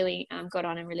 he really got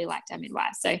on and really liked our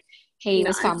midwife. So he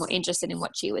was far more interested in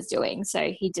what she was doing.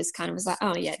 So he just kind of was like,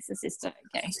 "Oh yeah, it's the sister.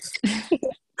 Okay."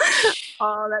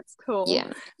 Oh, that's cool.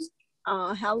 Yeah.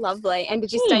 Oh, how lovely. And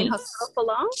did you stay in hospital for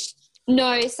long?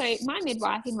 No, so my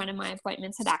midwife in one of my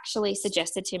appointments had actually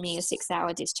suggested to me a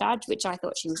 6-hour discharge, which I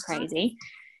thought she was crazy.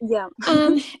 Yeah.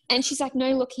 And she's like,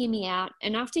 "No, look, hear me out."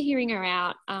 And after hearing her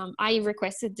out, I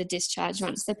requested the discharge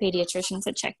once the pediatricians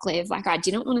had checked Liv. Like, I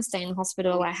didn't want to stay in the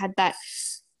hospital. I had that,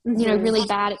 really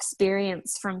bad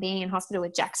experience from being in hospital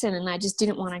with Jackson, and I just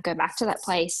didn't want to go back to that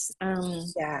place. So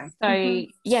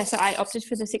I opted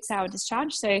for the 6-hour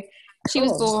discharge. So she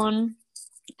was born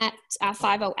at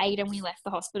 5:08, and we left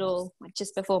the hospital like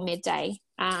just before midday.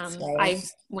 I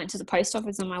went to the post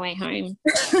office on my way home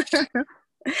to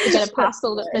get a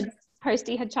parcel that the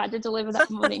postie had tried to deliver that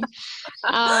morning.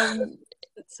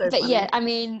 It's so but funny. yeah, I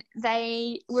mean,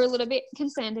 they were a little bit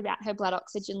concerned about her blood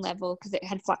oxygen level because it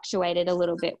had fluctuated a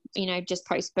little bit, you know, just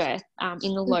post-birth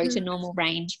in the low to normal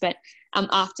range. But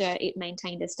after it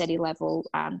maintained a steady level,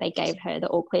 they gave her the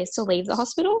all clears to leave the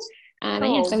hospital. And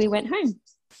yeah, so we went home.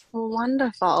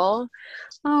 Wonderful.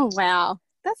 Oh, wow.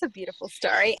 That's a beautiful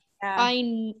story. Yeah.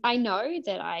 I know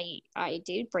that I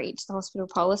did breach the hospital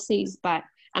policies, but,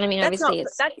 and I mean, That's obviously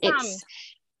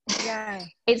yeah.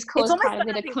 it's caused almost quite a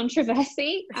bit of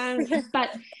controversy,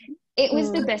 but it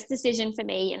was the best decision for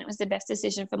me, and it was the best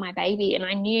decision for my baby. And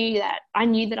I knew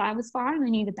that I was fine. I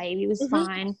knew the baby was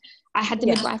fine. I had the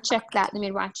midwife check that. The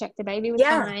midwife checked the baby was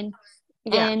fine.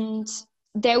 Yeah. And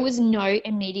there was no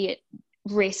immediate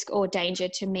risk or danger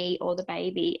to me or the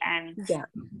baby. And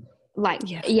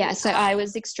so I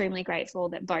was extremely grateful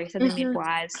that both of the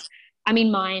midwives, I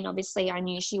mean, mine, obviously, I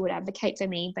knew she would advocate for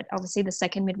me, but obviously the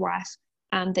second midwife,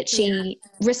 that she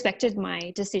respected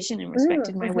my decision and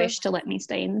respected my wish to let me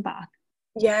stay in the bath.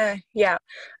 Yeah.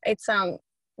 It's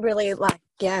really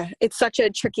it's such a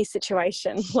tricky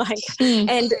situation.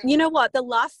 And you know what? The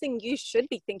last thing you should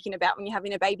be thinking about when you're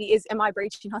having a baby is, am I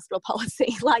breaching hospital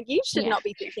policy? You should not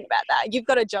be thinking about that. You've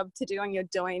got a job to do and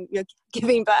you're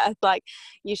giving birth.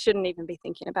 You shouldn't even be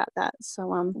thinking about that.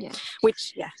 So,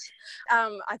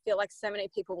 I feel like so many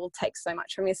people will take so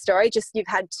much from your story. Just you've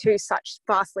had two such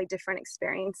vastly different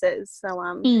experiences. So,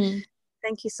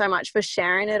 thank you so much for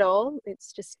sharing it all.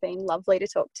 It's just been lovely to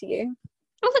talk to you.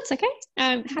 Oh, that's okay.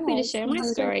 I'm happy to share my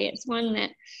story. It's one that,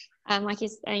 like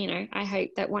you know, I hope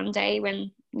that one day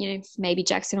when, you know, maybe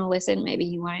Jackson will listen, maybe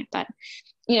he won't, but,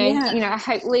 you know, I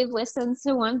hope Liv listens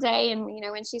to one day and, you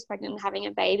know, when she's pregnant and having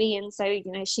a baby. And so, you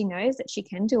know, she knows that she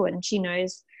can do it and she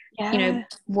knows, you know,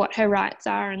 what her rights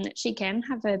are and that she can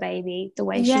have her baby the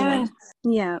way she wants.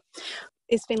 Yeah.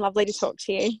 It's been lovely to talk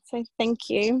to you. So thank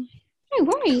you. No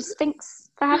worries.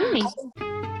 Thanks for having me.